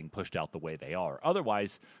keep getting pushed out the way they are.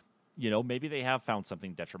 Otherwise, maybe they have found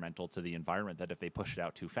something detrimental to the environment that if they push it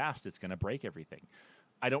out too fast, it's going to break everything.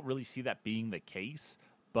 I don't really see that being the case,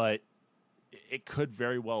 but it could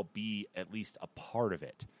very well be at least a part of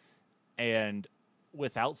it. And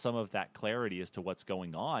without some of that clarity as to what's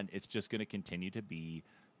going on, it's just going to continue to be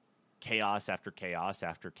chaos after chaos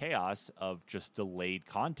after chaos of just delayed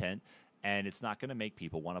content, and it's not going to make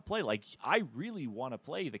people want to play. Like, I really want to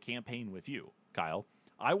play the campaign with you, Kyle.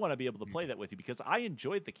 I want to be able to play that with you because I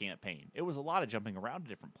enjoyed the campaign. It was a lot of jumping around to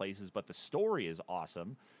different places, but the story is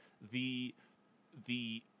awesome. The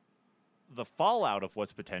fallout of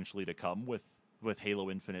what's potentially to come with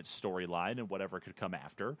Halo Infinite's storyline and whatever could come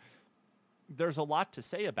after, there's a lot to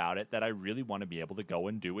say about it that I really want to be able to go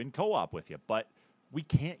and do in co-op with you, but we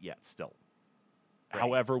can't yet still. Right.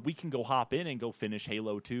 However, we can go hop in and go finish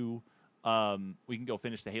Halo 2. We can go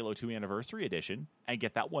finish the Halo 2 Anniversary Edition and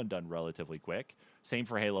get that one done relatively quick. Same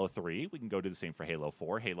for Halo 3. We can go do the same for Halo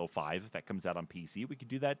 4, Halo 5. If that comes out on PC, we could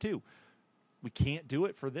do that too. We can't do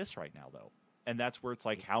it for this right now, though. And that's where it's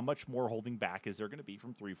like, how much more holding back is there going to be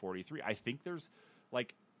from 343? I think there's,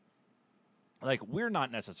 like we're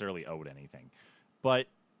not necessarily owed anything, but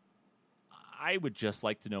I would just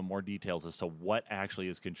like to know more details as to what actually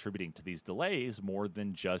is contributing to these delays more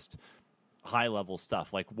than just high-level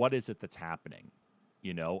stuff. Like, what is it that's happening?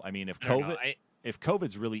 I mean, if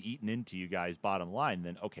COVID's really eaten into you guys' bottom line,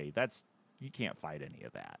 then okay, you can't fight any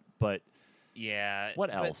of that. But yeah,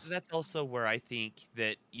 what else? But that's also where I think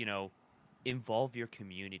that, involve your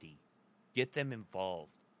community, get them involved,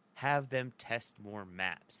 have them test more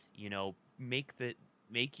maps, make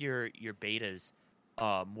your betas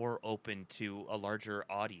more open to a larger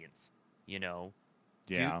audience,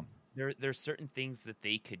 Yeah. There's certain things that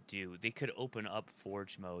they could do. They could open up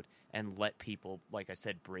Forge mode and let people, like I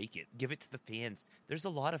said, break it. Give it to the fans. There's a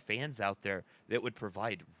lot of fans out there that would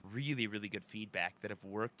provide really, really good feedback that have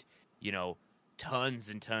worked, tons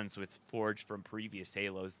and tons with Forge from previous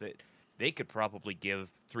Halos that they could probably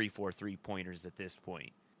give 343 pointers at this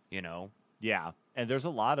point, Yeah, and there's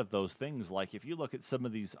a lot of those things. Like, if you look at some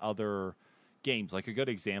of these other games, like a good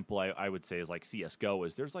example I would say is like CSGO,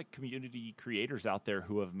 is there's like community creators out there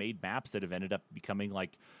who have made maps that have ended up becoming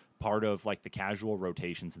like part of like the casual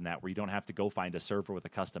rotations in that, where you don't have to go find a server with a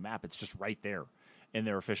custom map. It's just right there in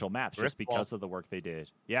their official maps, just because of the work they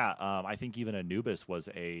did. Yeah, I think even Anubis was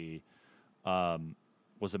a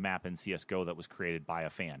map in CSGO that was created by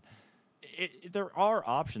a fan. there are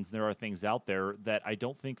options. There are things out there that I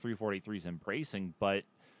don't think 343 is embracing, but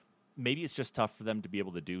maybe it's just tough for them to be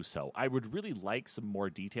able to do so. I would really like some more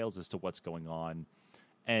details as to what's going on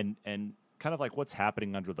and kind of like what's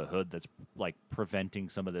happening under the hood that's like preventing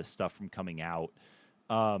some of this stuff from coming out.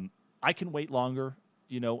 I can wait longer,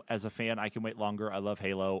 as a fan, I can wait longer. I love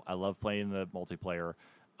Halo. I love playing the multiplayer.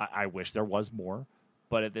 I wish there was more,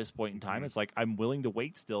 but at this point in time, it's like, I'm willing to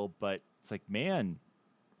wait still, but it's like, man,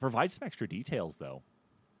 provide some extra details though.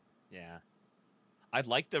 Yeah. I'd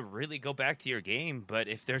like to really go back to your game, but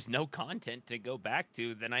if there's no content to go back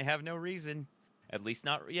to, then I have no reason. At least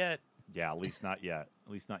not yet. Yeah, at least not yet.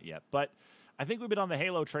 At least not yet. But I think we've been on the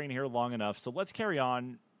Halo train here long enough, so let's carry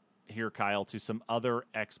on here, Kyle, to some other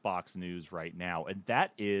Xbox news right now. And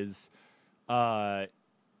that is,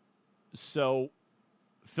 so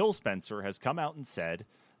Phil Spencer has come out and said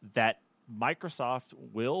that Microsoft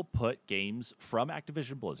will put games from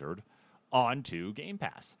Activision Blizzard onto Game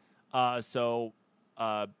Pass. Right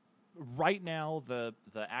now, the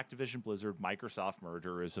Activision Blizzard Microsoft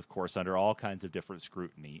merger is, of course, under all kinds of different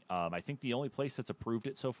scrutiny. I think the only place that's approved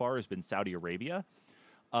it so far has been Saudi Arabia.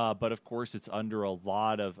 But, of course, it's under a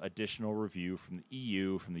lot of additional review from the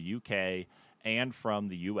EU, from the UK, and from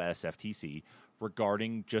the US FTC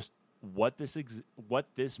regarding just what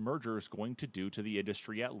this merger is going to do to the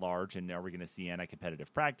industry at large. And are we going to see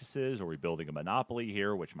anti-competitive practices? Are we building a monopoly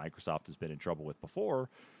here, which Microsoft has been in trouble with before?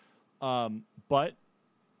 But,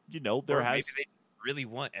 there has... Maybe they really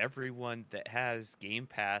want everyone that has Game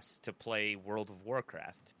Pass to play World of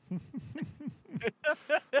Warcraft.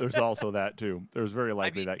 There's also that, too. There's very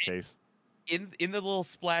likely that case. In the little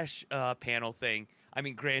splash panel thing, I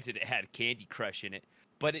mean, granted, it had Candy Crush in it,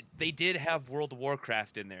 but they did have World of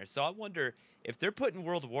Warcraft in there. So I wonder, if they're putting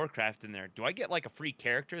World of Warcraft in there, do I get, like, a free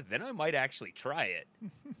character? Then I might actually try it.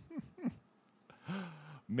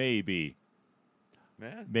 Maybe.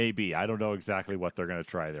 Yeah. Maybe. I don't know exactly what they're going to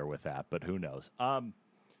try there with that, but who knows?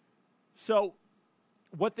 So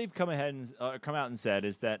what they've come out and said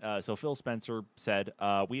is that, so Phil Spencer said,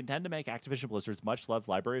 we intend to make Activision Blizzard's much-loved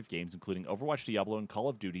library of games, including Overwatch, Diablo, and Call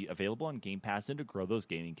of Duty, available on Game Pass and to grow those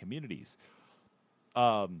gaming communities.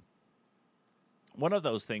 One of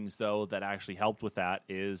those things, though, that actually helped with that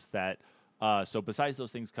is that, so besides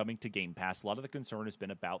those things coming to Game Pass, a lot of the concern has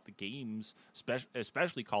been about the games,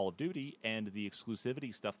 especially Call of Duty, and the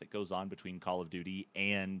exclusivity stuff that goes on between Call of Duty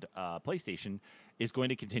and PlayStation is going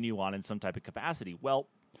to continue on in some type of capacity. Well,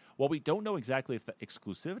 while we don't know exactly if the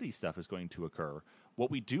exclusivity stuff is going to occur,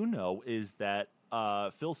 what we do know is that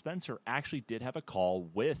Phil Spencer actually did have a call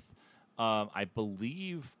with, I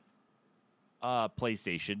believe,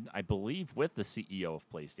 PlayStation, I believe with the CEO of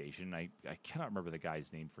PlayStation. I cannot remember the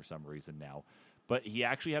guy's name for some reason now, but he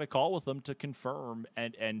actually had a call with them to confirm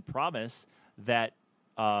and promise that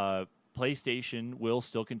PlayStation will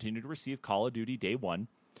still continue to receive Call of Duty day one,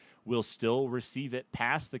 will still receive it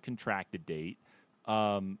past the contracted date.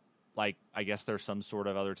 Like, I guess there's some sort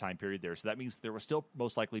of other time period there. So that means there will still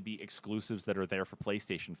most likely be exclusives that are there for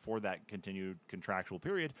PlayStation for that continued contractual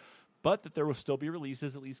period, but that there will still be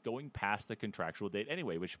releases at least going past the contractual date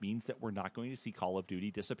anyway, which means that we're not going to see Call of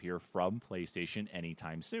Duty disappear from PlayStation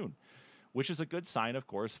anytime soon, which is a good sign, of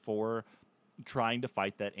course, for trying to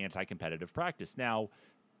fight that anti-competitive practice. Now,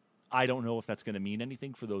 I don't know if that's going to mean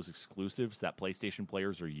anything for those exclusives that PlayStation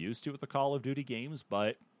players are used to with the Call of Duty games,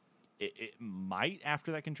 but it might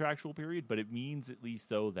after that contractual period. But it means at least,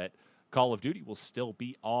 though, that Call of Duty will still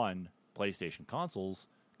be on PlayStation consoles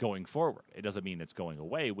going forward. It doesn't mean it's going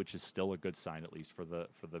away, which is still a good sign, at least for the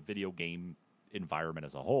video game environment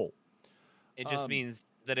as a whole. It just means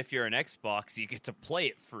that if you're an Xbox, you get to play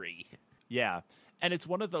it free. Yeah, and it's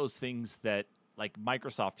one of those things that, like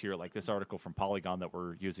Microsoft here, like this article from Polygon that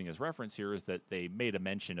we're using as reference here, is that they made a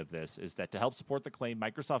mention of this, is that to help support the claim,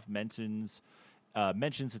 Microsoft mentions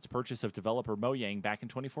its purchase of developer Mojang back in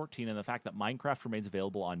 2014 and the fact that Minecraft remains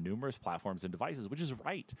available on numerous platforms and devices, which is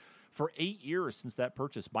right. For 8 years since that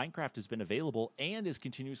purchase, Minecraft has been available and is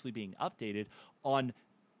continuously being updated on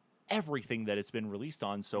everything that it's been released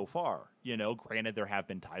on so far. Granted, there have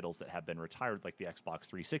been titles that have been retired, like the Xbox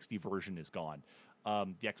 360 version is gone.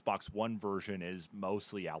 The Xbox One version is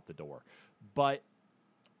mostly out the door. But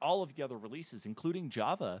all of the other releases, including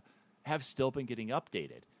Java, have still been getting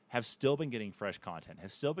updated, have still been getting fresh content,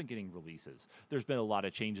 have still been getting releases. There's been a lot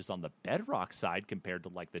of changes on the Bedrock side compared to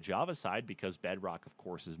like the Java side, because Bedrock, of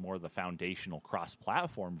course, is more the foundational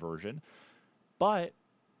cross-platform version. But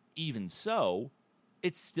even so,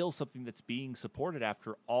 it's still something that's being supported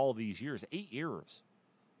after all these years, 8 years,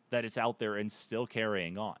 that it's out there and still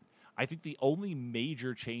carrying on. I think the only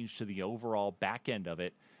major change to the overall back end of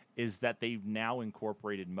it is that they've now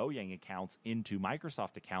incorporated Mojang accounts into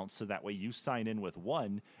Microsoft accounts, so that way you sign in with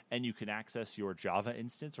one and you can access your Java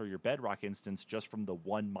instance or your Bedrock instance just from the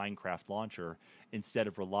one Minecraft launcher instead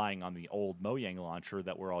of relying on the old Mojang launcher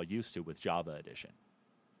that we're all used to with Java Edition.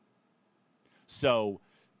 So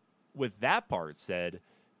with that part said,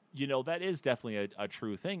 that is definitely a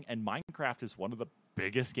true thing, and Minecraft is one of the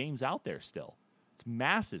biggest games out there still. It's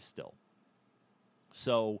massive still.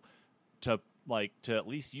 So to at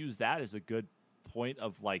least use that as a good point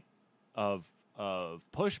of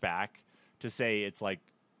pushback to say it's like,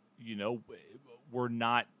 we're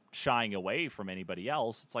not shying away from anybody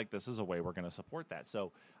else. It's like, this is a way we're going to support that.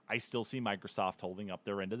 So I still see Microsoft holding up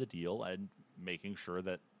their end of the deal and making sure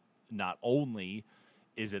that not only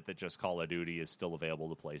is it that just Call of Duty is still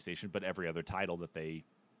available to PlayStation, but every other title that they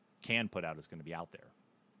can put out is going to be out there.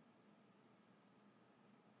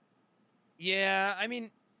 Yeah, I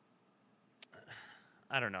mean,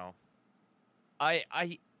 I don't know.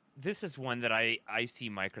 This is one that I see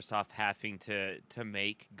Microsoft having to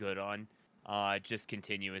make good on, just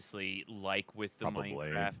continuously, like with the Probably.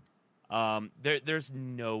 Minecraft. There's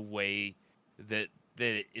no way that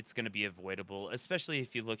it's going to be avoidable, especially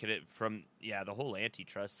if you look at it from the whole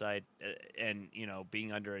antitrust side, and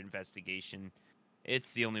being under investigation.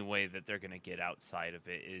 It's the only way that they're going to get outside of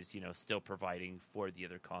it is still providing for the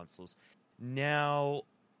other consoles. Now,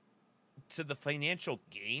 to the financial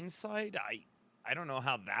gain side, I don't know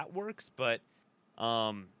how that works, but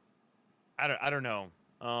I don't know.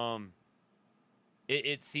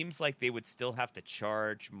 It seems like they would still have to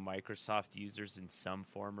charge Microsoft users in some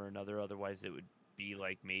form or another. Otherwise, it would be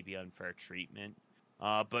like maybe unfair treatment.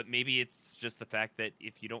 But maybe it's just the fact that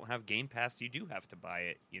if you don't have Game Pass, you do have to buy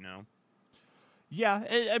it. Yeah,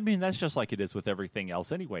 I mean, that's just like it is with everything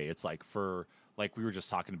else anyway. It's like like we were just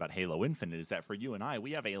talking about Halo Infinite, is that for you and I,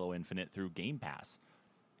 we have Halo Infinite through Game Pass.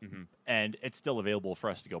 Mm-hmm. And it's still available for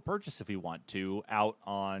us to go purchase if we want to out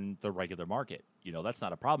on the regular market. That's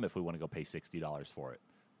not a problem if we want to go pay $60 for it.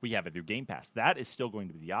 We have it through Game Pass. That is still going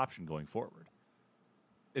to be the option going forward.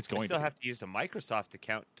 It's going to still have to use a Microsoft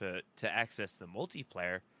account to access the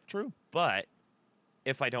multiplayer. True. But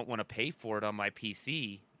if I don't want to pay for it on my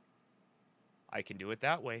PC, I can do it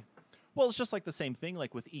that way. Well, it's just like the same thing,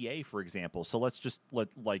 like with EA, for example. So let's just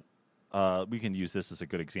we can use this as a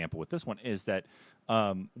good example with this one, is that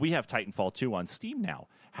we have Titanfall 2 on Steam now.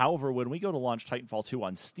 However, when we go to launch Titanfall 2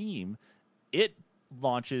 on Steam, it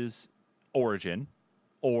launches Origin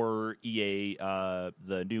or EA,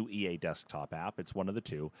 the new EA desktop app. It's one of the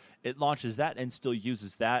two. It launches that and still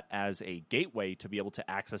uses that as a gateway to be able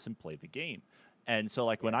to access and play the game. And so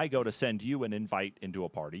like when I go to send you an invite into a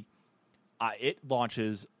party, it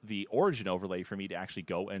launches the Origin overlay for me to actually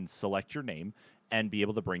go and select your name and be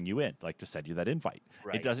able to bring you in, like to send you that invite.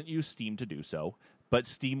 Right. It doesn't use Steam to do so, but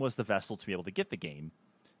Steam was the vessel to be able to get the game.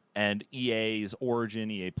 And EA's Origin,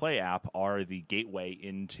 EA Play app are the gateway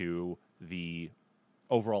into the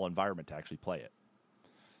overall environment to actually play it.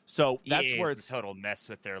 So that's where it's a total mess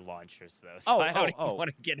with their launchers, though. So I don't even want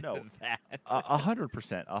to get into that.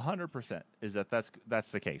 100% is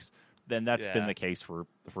that's the case. Then that's been the case for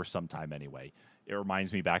some time anyway. It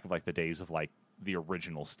reminds me back of like the days of like the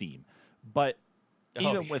original Steam. But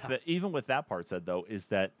even with that part said though, is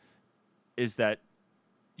that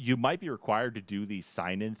you might be required to do these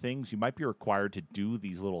sign-in things. You might be required to do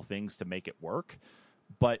these little things to make it work.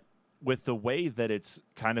 But with the way that it's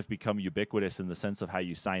kind of become ubiquitous in the sense of how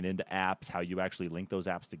you sign into apps, how you actually link those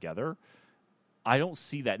apps together, I don't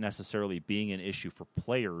see that necessarily being an issue for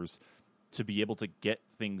players to be able to get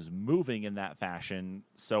things moving in that fashion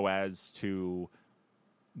so as to,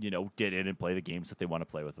 get in and play the games that they want to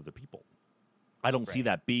play with other people. I don't see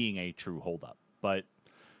that being a true holdup, but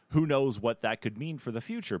who knows what that could mean for the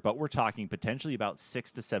future. But we're talking potentially about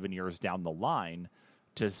 6 to 7 years down the line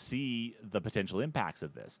to see the potential impacts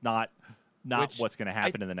of this, not what's going to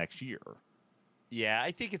happen in the next year. Yeah,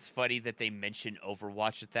 I think it's funny that they mention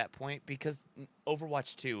Overwatch at that point because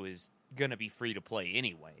Overwatch 2 is going to be free to play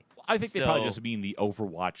anyway. I think they probably just mean the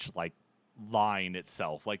Overwatch line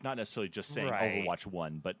itself, not necessarily just saying Overwatch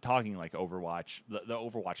 1, but talking like Overwatch, the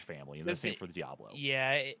Overwatch family, and the same for the Diablo.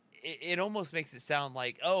 Yeah, it almost makes it sound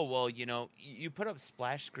like, oh, well, you put up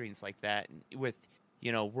splash screens like that with,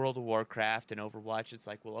 World of Warcraft and Overwatch. It's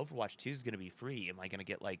like, well, Overwatch 2 is going to be free. Am I going to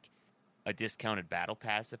get a discounted battle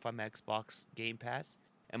pass if I'm Xbox Game Pass?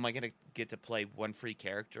 Am I going to get to play one free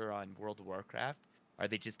character on World of Warcraft? Are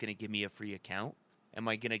they just going to give me a free account? Am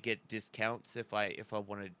I going to get discounts if I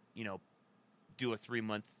want to, do a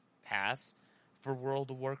 3-month pass for World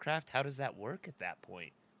of Warcraft? How does that work at that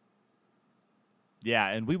point? Yeah,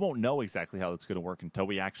 and we won't know exactly how that's going to work until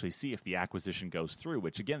we actually see if the acquisition goes through,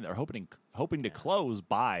 which again they're hoping to close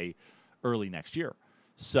by early next year.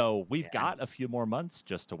 So we've got a few more months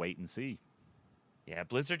just to wait and see. Yeah,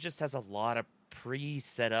 Blizzard just has a lot of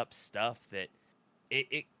pre-set up stuff that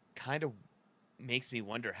it kind of makes me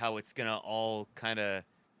wonder how it's gonna all kind of,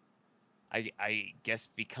 I guess,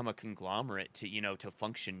 become a conglomerate to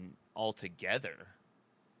function all together.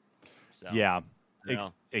 So, Yeah,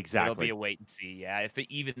 exactly. It'll be a wait and see. Yeah, if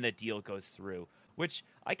even the deal goes through, which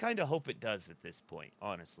I kind of hope it does at this point,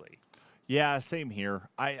 honestly. Yeah, same here.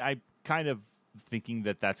 I kind of thinking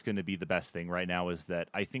that that's going to be the best thing right now is that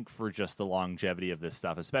I think for just the longevity of this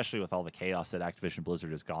stuff, especially with all the chaos that Activision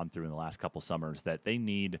Blizzard has gone through in the last couple summers, that they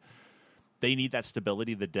need that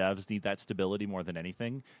stability. The devs need that stability more than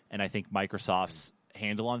anything. And I think Microsoft's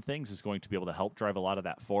handle on things is going to be able to help drive a lot of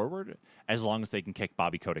that forward as long as they can kick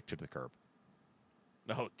Bobby Kotick to the curb.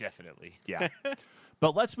 Oh, definitely. Yeah.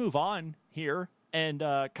 But let's move on here. And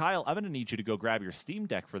Kyle, I'm going to need you to go grab your Steam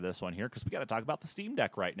Deck for this one here because we got to talk about the Steam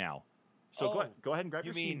Deck right now. So go ahead and grab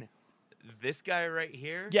your Steam. You mean this guy right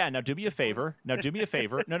here? Yeah, now do me a favor. No.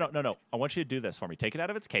 I want you to do this for me. Take it out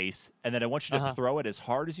of its case, and then I want you to throw it as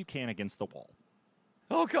hard as you can against the wall.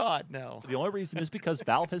 Oh, God, no. The only reason is because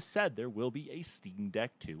Valve has said there will be a Steam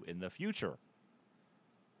Deck 2 in the future.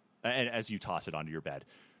 And as you toss it onto your bed.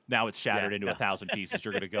 Now it's shattered into 1,000 pieces.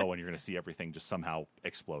 You're going to go and you're going to see everything just somehow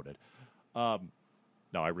exploded. No,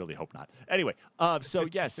 I really hope not. Anyway, so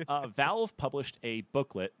yes, Valve published a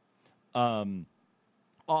booklet on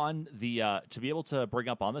the to be able to bring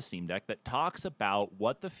up on the Steam Deck that talks about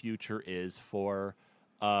what the future is for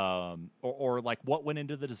or like what went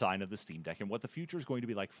into the design of the Steam Deck and what the future is going to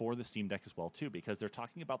be like for the Steam Deck as well too, because they're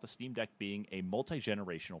talking about the Steam Deck being a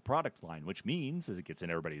multi-generational product line, which means, as it gets in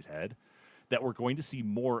everybody's head, that we're going to see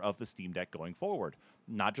more of the Steam Deck going forward.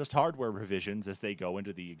 Not just hardware revisions as they go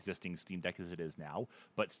into the existing Steam Deck as it is now,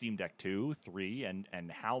 but Steam Deck 2, 3,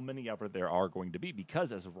 and how many ever there are going to be,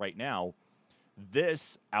 because as of right now,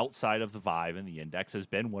 this, outside of the Vive and the Index, has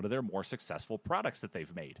been one of their more successful products that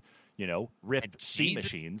they've made. RIP Steam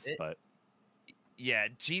machines, but... Yeah,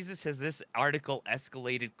 Jesus, has this article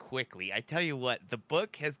escalated quickly. I tell you what, the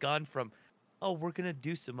book has gone from, oh, we're going to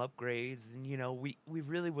do some upgrades, and, we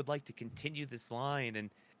really would like to continue this line, and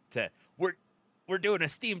to, we're doing a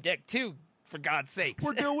Steam Deck too, for God's sakes.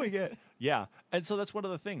 We're doing it. Yeah, and so that's one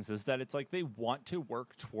of the things, is that it's like they want to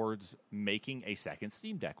work towards making a second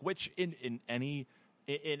Steam Deck, which in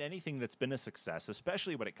anything that's been a success,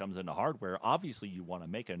 especially when it comes into hardware, obviously you want to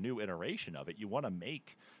make a new iteration of it. You want to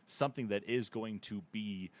make something that is going to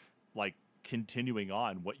be like continuing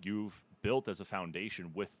on what you've built as a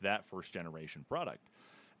foundation with that first generation product.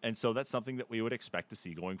 And so that's something that we would expect to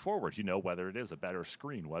see going forward, whether it is a better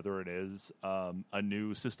screen, whether it is a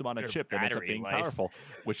new system on a chip that ends up being powerful,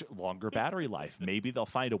 which longer battery life. Maybe they'll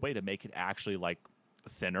find a way to make it actually like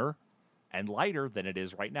thinner and lighter than it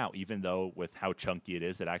is right now, even though with how chunky it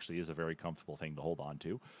is, it actually is a very comfortable thing to hold on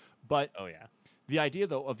to. But the idea,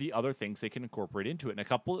 though, of the other things they can incorporate into it, and a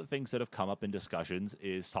couple of things that have come up in discussions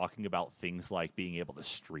is talking about things like being able to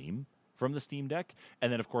stream from the Steam Deck.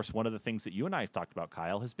 And then, of course, one of the things that you and I have talked about,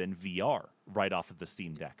 Kyle, has been VR right off of the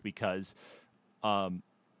Steam Deck, because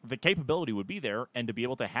the capability would be there, and to be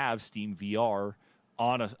able to have Steam VR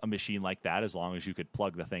on a machine like that, as long as you could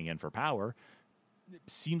plug the thing in for power, it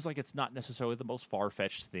seems like it's not necessarily the most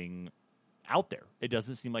far-fetched thing out there. It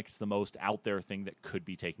doesn't seem like it's the most out there thing that could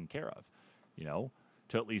be taken care of, to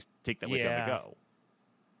at least take that with you on the go.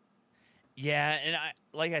 Yeah, and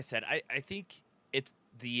like I said, I think it's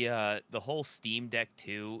the whole Steam Deck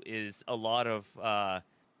 2 is a lot of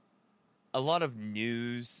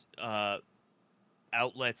news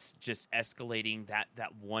outlets just escalating that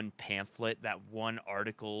one pamphlet, that one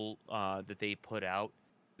article that they put out,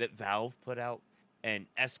 that Valve put out, and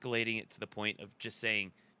escalating it to the point of just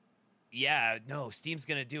saying, yeah, no, Steam's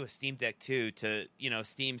going to do a Steam Deck 2, to,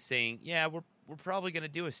 Steam saying, yeah, we're probably going to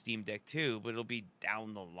do a Steam Deck 2, but it'll be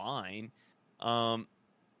down the line. I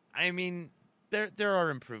mean, there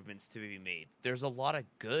are improvements to be made. There's a lot of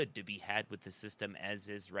good to be had with the system as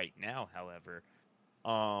is right now, however.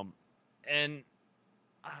 And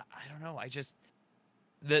I don't know, I just...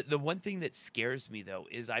 The one thing that scares me, though,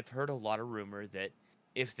 is I've heard a lot of rumor that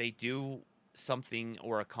if they do something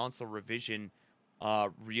or a console revision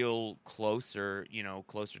real closer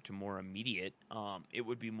to more immediate, it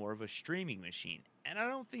would be more of a streaming machine. And I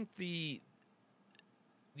don't think the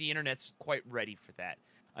internet's quite ready for that.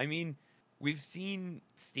 I mean, we've seen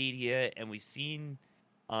Stadia and we've seen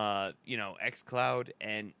xCloud,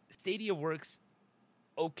 and Stadia works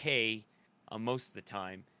okay most of the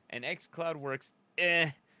time, and xCloud works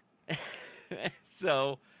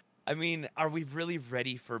So, I mean, are we really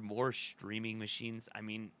ready for more streaming machines? I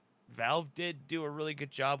mean, Valve did do a really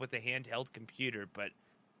good job with the handheld computer, but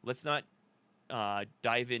let's not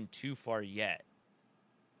dive in too far yet.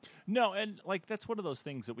 No, and like that's one of those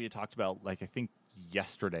things that we had talked about, like I think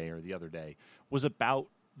yesterday or the other day, was about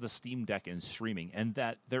the Steam Deck and streaming, and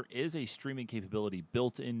that there is a streaming capability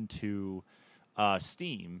built into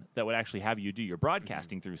Steam that would actually have you do your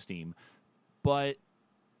broadcasting through Steam. But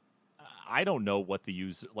I don't know what the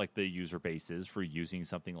user base is for using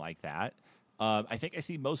something like that. I think I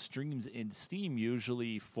see most streams in Steam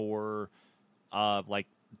usually for like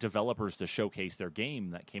developers to showcase their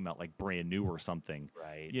game that came out like brand new or something.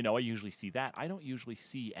 Right. You know, I usually see that. I don't usually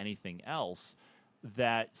see anything else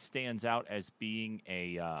that stands out as being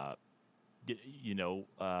that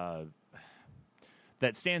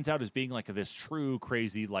stands out as being like this true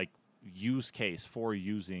crazy like use case for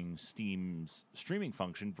using Steam's streaming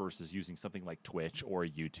function versus using something like Twitch or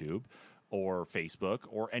YouTube or Facebook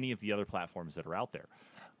or any of the other platforms that are out there.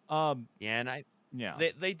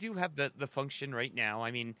 They do have the function right now.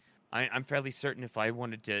 I mean, I'm fairly certain if I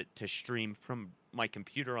wanted to stream from my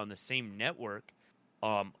computer on the same network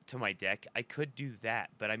to my deck, I could do that.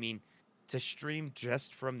 But I mean, to stream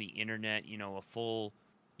just from the internet, a full,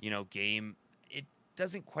 game, it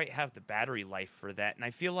doesn't quite have the battery life for that. And I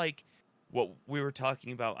feel like what we were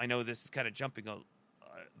talking about, I know this is kind of jumping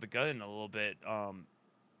the gun a little bit,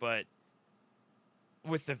 but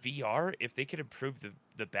with the VR, if they could improve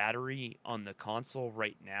the battery on the console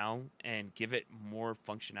right now and give it more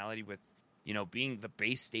functionality with, being the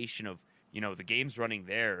base station of, the game's running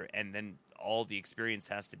there and then all the experience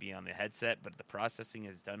has to be on the headset, but the processing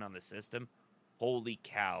is done on the system. Holy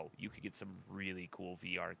cow, you could get some really cool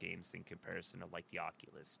VR games in comparison to like the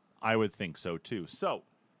Oculus. I would think so too. So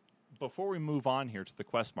before we move on here to the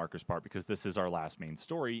quest markers part, because this is our last main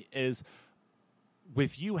story, is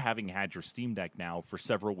with you having had your Steam Deck now for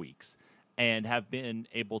several weeks and have been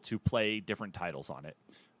able to play different titles on it,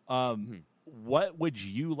 what would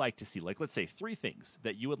you like to see? Like, let's say 3 things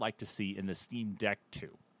that you would like to see in the Steam Deck 2.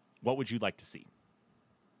 What would you like to see?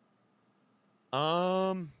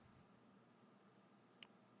 I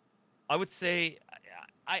would say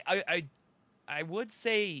I would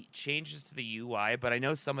say changes to the UI, but I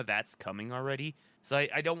know some of that's coming already, so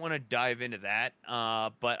I don't want to dive into that.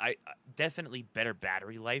 But I definitely better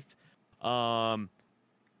battery life. I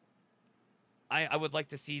would like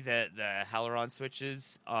to see the Halaron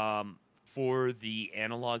switches for the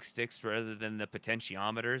analog sticks rather than the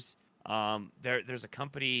potentiometers. There's a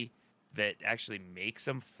company that actually makes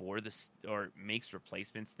them or makes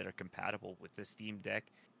replacements that are compatible with the Steam Deck,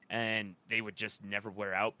 and they would just never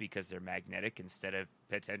wear out because they're magnetic instead of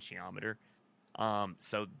potentiometer.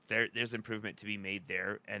 So there's improvement to be made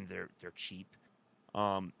there, and they're cheap.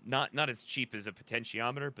 Not as cheap as a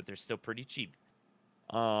potentiometer, but they're still pretty cheap.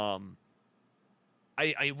 I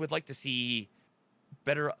would like to see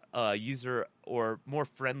better user or more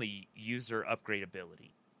friendly user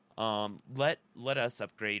upgradability. Let us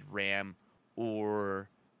upgrade RAM or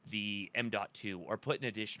the M.2 or put an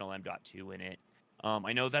additional M.2 in it.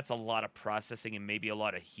 I know that's a lot of processing and maybe a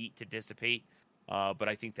lot of heat to dissipate, but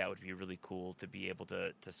I think that would be really cool to be able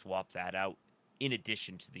to swap that out in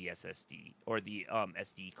addition to the SSD or the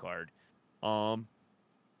SD card.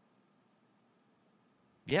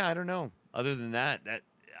 Yeah, I don't know. Other than that,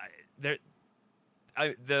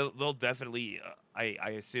 they'll definitely, I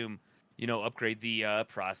assume, upgrade the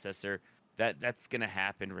processor. That's gonna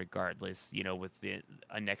happen regardless, with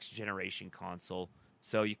a next generation console.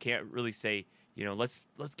 So you can't really say, let's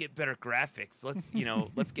get better graphics.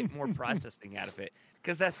 Let's get more processing out of it,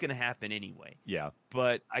 because that's gonna happen anyway. Yeah.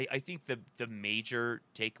 But I think the major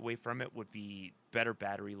takeaway from it would be better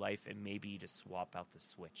battery life and maybe to swap out the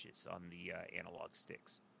switches on the analog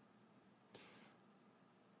sticks.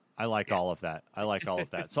 I like all of that.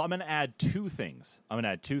 So I'm going to add 2 things.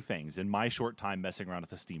 In my short time messing around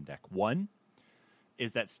with the Steam Deck. One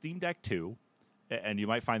is that Steam Deck 2, and you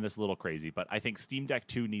might find this a little crazy, but I think Steam Deck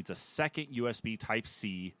 2 needs a second USB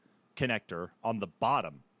Type-C connector on the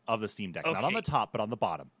bottom of the Steam Deck. Okay. Not on the top, but on the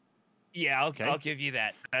bottom. Yeah, I'll give you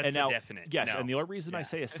that. That's a definite. Yes, no. And the only reason I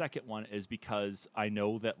say a second one is because I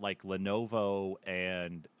know that like Lenovo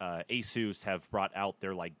and Asus have brought out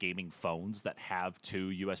their like gaming phones that have 2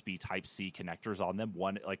 USB Type-C connectors on them.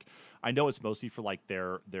 One, like, I know it's mostly for like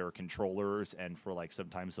their controllers and for like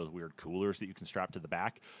sometimes those weird coolers that you can strap to the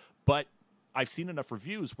back, but I've seen enough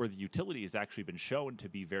reviews where the utility has actually been shown to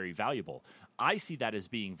be very valuable. I see that as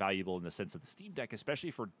being valuable in the sense of the Steam Deck,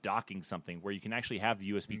 especially for docking something where you can actually have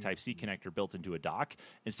the USB Type-C connector built into a dock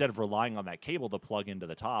instead of relying on that cable to plug into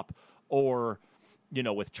the top, or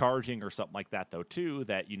with charging or something like that, though, too,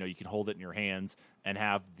 that, you can hold it in your hands and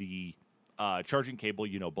have the charging cable,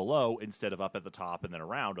 below instead of up at the top and then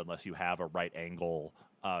around, unless you have a right angle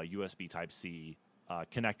USB Type-C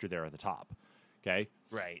connector there at the top. Okay?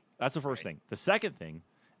 Right. That's the first thing. The second thing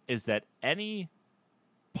is that any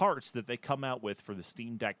parts that they come out with for the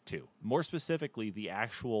Steam Deck 2, more specifically the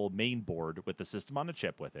actual main board with the system on a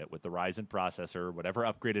chip with it, with the Ryzen processor, whatever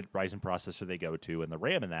upgraded Ryzen processor they go to, and the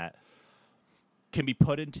RAM in that, can be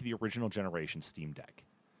put into the original generation Steam Deck.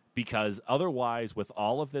 Because otherwise, with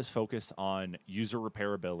all of this focus on user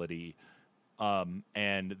repairability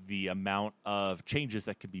and the amount of changes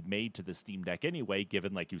that could be made to the Steam Deck anyway,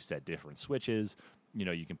 given, like you said, different switches,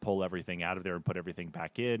 you can pull everything out of there and put everything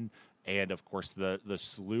back in, and, of course, the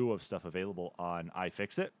slew of stuff available on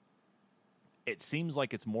iFixit, it seems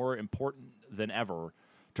like it's more important than ever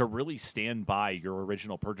to really stand by your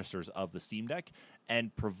original purchasers of the Steam Deck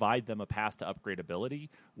and provide them a path to upgradability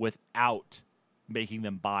without making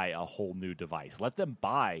them buy a whole new device. Let them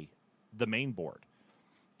buy the main board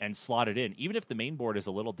and slot it in. Even if the main board is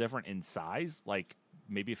a little different in size, like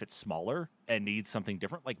maybe if it's smaller and needs something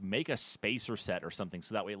different, like make a spacer set or something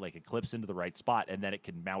so that way it clips into the right spot and then it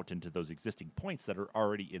can mount into those existing points that are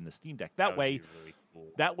already in the Steam Deck. That way, really cool.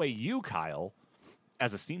 That way you, Kyle,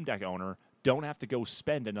 as a Steam Deck owner, don't have to go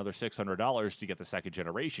spend another $600 to get the second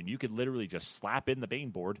generation. You could literally just slap in the main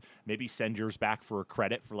board, maybe send yours back for a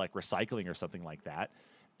credit for recycling or something like that,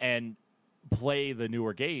 and play the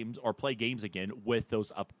newer games or play games again with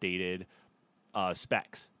those updated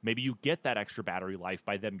specs. Maybe you get that extra battery life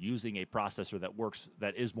by them using a processor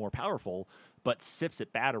that is more powerful, but sips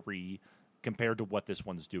at battery compared to what this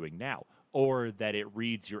one's doing now, or that it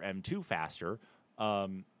reads your M2 faster,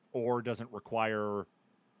 or doesn't require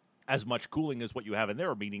as much cooling as what you have in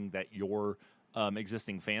there, meaning that your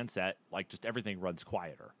existing fan set, just everything runs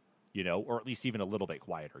quieter, or at least even a little bit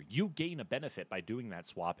quieter. You gain a benefit by doing that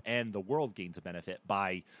swap, and the world gains a benefit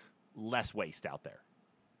by less waste out there.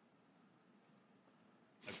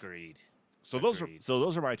 Agreed. So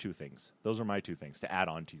those are my two things. Those are my two things to add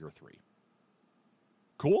on to your three.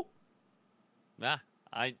 Cool?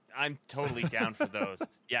 I'm totally down for those.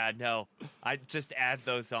 Yeah, no. I just add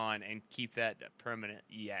those on and keep that permanent.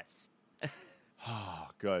 Yes.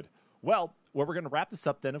 Good. Well, we're going to wrap this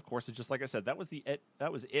up then, of course, is just like I said, that was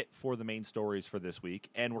it for the main stories for this week,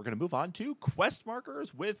 and we're going to move on to quest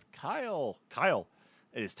markers with Kyle. Kyle,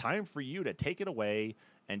 it is time for you to take it away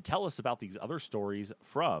and tell us about these other stories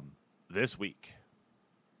from this week.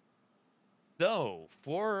 So,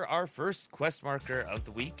 for our first quest marker of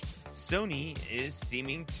the week, Sony is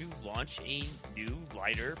seeming to launch a new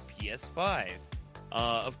lighter PS5.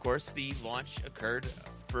 Of course, the launch occurred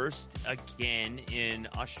first again in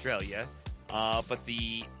Australia, but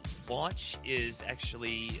the launch is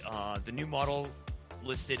actually the new model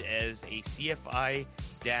listed as a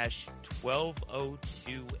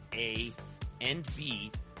CFI-1202A and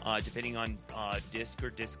B, depending on disc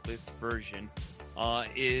or discless version.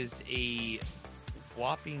 Is a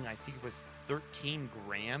whopping, I think it was 13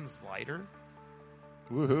 grams lighter.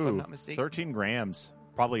 Woohoo. If I'm not mistaken. 13 grams.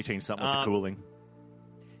 Probably changed something with the cooling.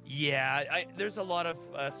 Yeah, there's a lot of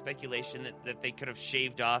speculation that they could have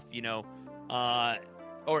shaved off, or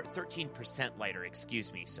 13% lighter,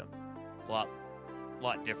 excuse me. So, a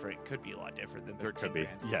lot different. Could be a lot different than 13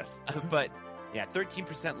 grams. Yes. But, yeah,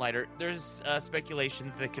 13% lighter. There's speculation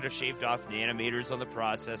that they could have shaved off nanometers on the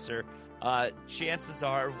processor. Chances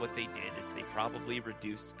are what they did is they probably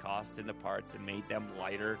reduced cost in the parts and made them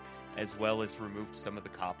lighter, as well as removed some of the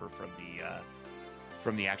copper from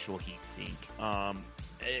the actual heat sink.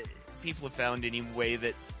 People have found anyway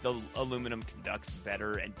that the aluminum conducts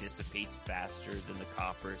better and dissipates faster than the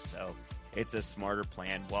copper, so it's a smarter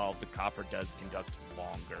plan, while the copper does conduct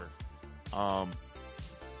longer.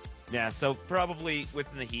 Yeah, so probably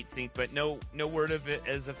within the heat sink, but no word of it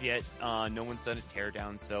as of yet. No one's done a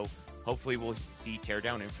teardown, so hopefully we'll see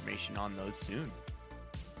teardown information on those soon.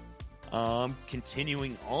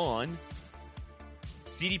 Continuing on,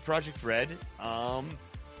 CD Projekt Red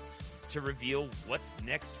to reveal what's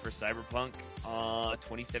next for Cyberpunk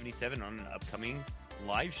 2077 on an upcoming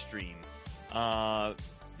live stream.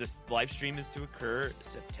 This live stream is to occur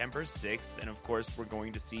September 6th, and of course we're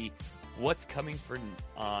going to see what's coming for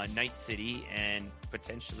Night City and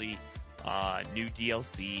potentially new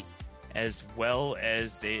DLC, as well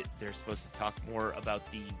as they're supposed to talk more about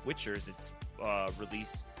the Witcher that's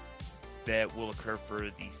release that will occur for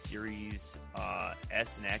the Series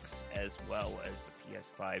S and X, as well as the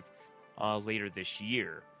PS5 later this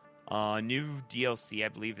year. New DLC, I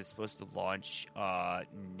believe, is supposed to launch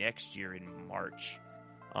next year in March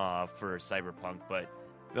for Cyberpunk, but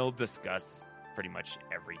they'll discuss pretty much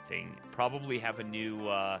everything. Probably have a new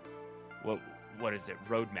what is it,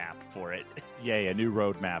 roadmap for it. Yeah, a new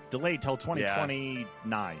roadmap. Delayed till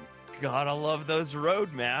 2029. Gotta love those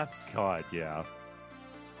roadmaps. God, yeah.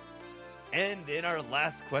 And in our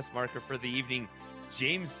last quest marker for the evening,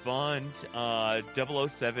 James Bond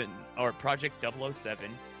 007, or Project 007,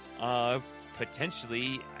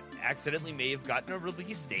 potentially accidentally may have gotten a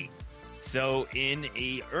release date. So in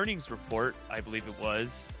a earnings report, I believe it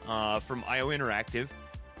was, from IO Interactive,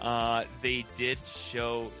 they did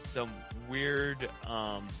show some weird,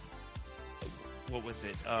 what was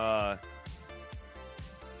it?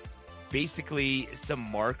 Basically some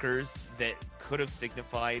markers that could have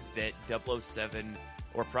signified that 007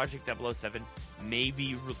 or Project 007 may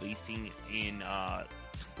be releasing in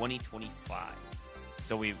 2025.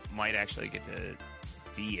 So we might actually get to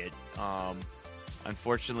see it.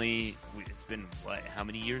 Unfortunately, it's been, how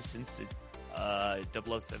many years since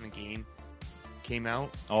the 007 game came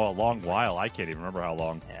out? Oh, a long while. I can't even remember how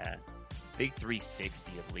long. Yeah. Big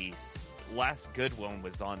 360 at least. Last good one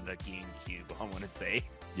was on the GameCube, I want to say.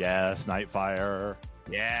 Yes, Nightfire.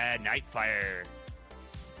 Yeah, Nightfire.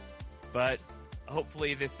 But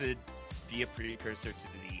hopefully this would be a precursor to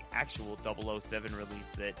the actual 007 release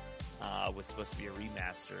that was supposed to be a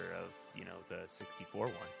remaster of, the 64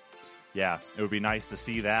 one. Yeah, it would be nice to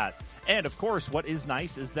see that. And of course, what is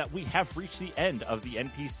nice is that we have reached the end of the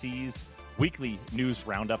NPCs weekly news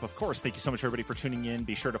roundup. Of course, thank you so much, everybody, for tuning in.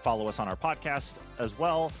 Be sure to follow us on our podcast as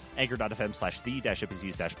well,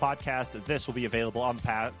 anchor.fm/the-NPCs-podcast. This will be available on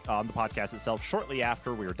the podcast itself shortly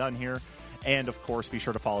after we are done here. And of course, be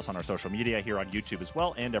sure to follow us on our social media here on YouTube as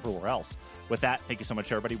well and everywhere else. With that, thank you so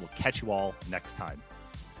much, everybody. We'll catch you all next time.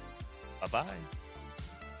 Bye-bye.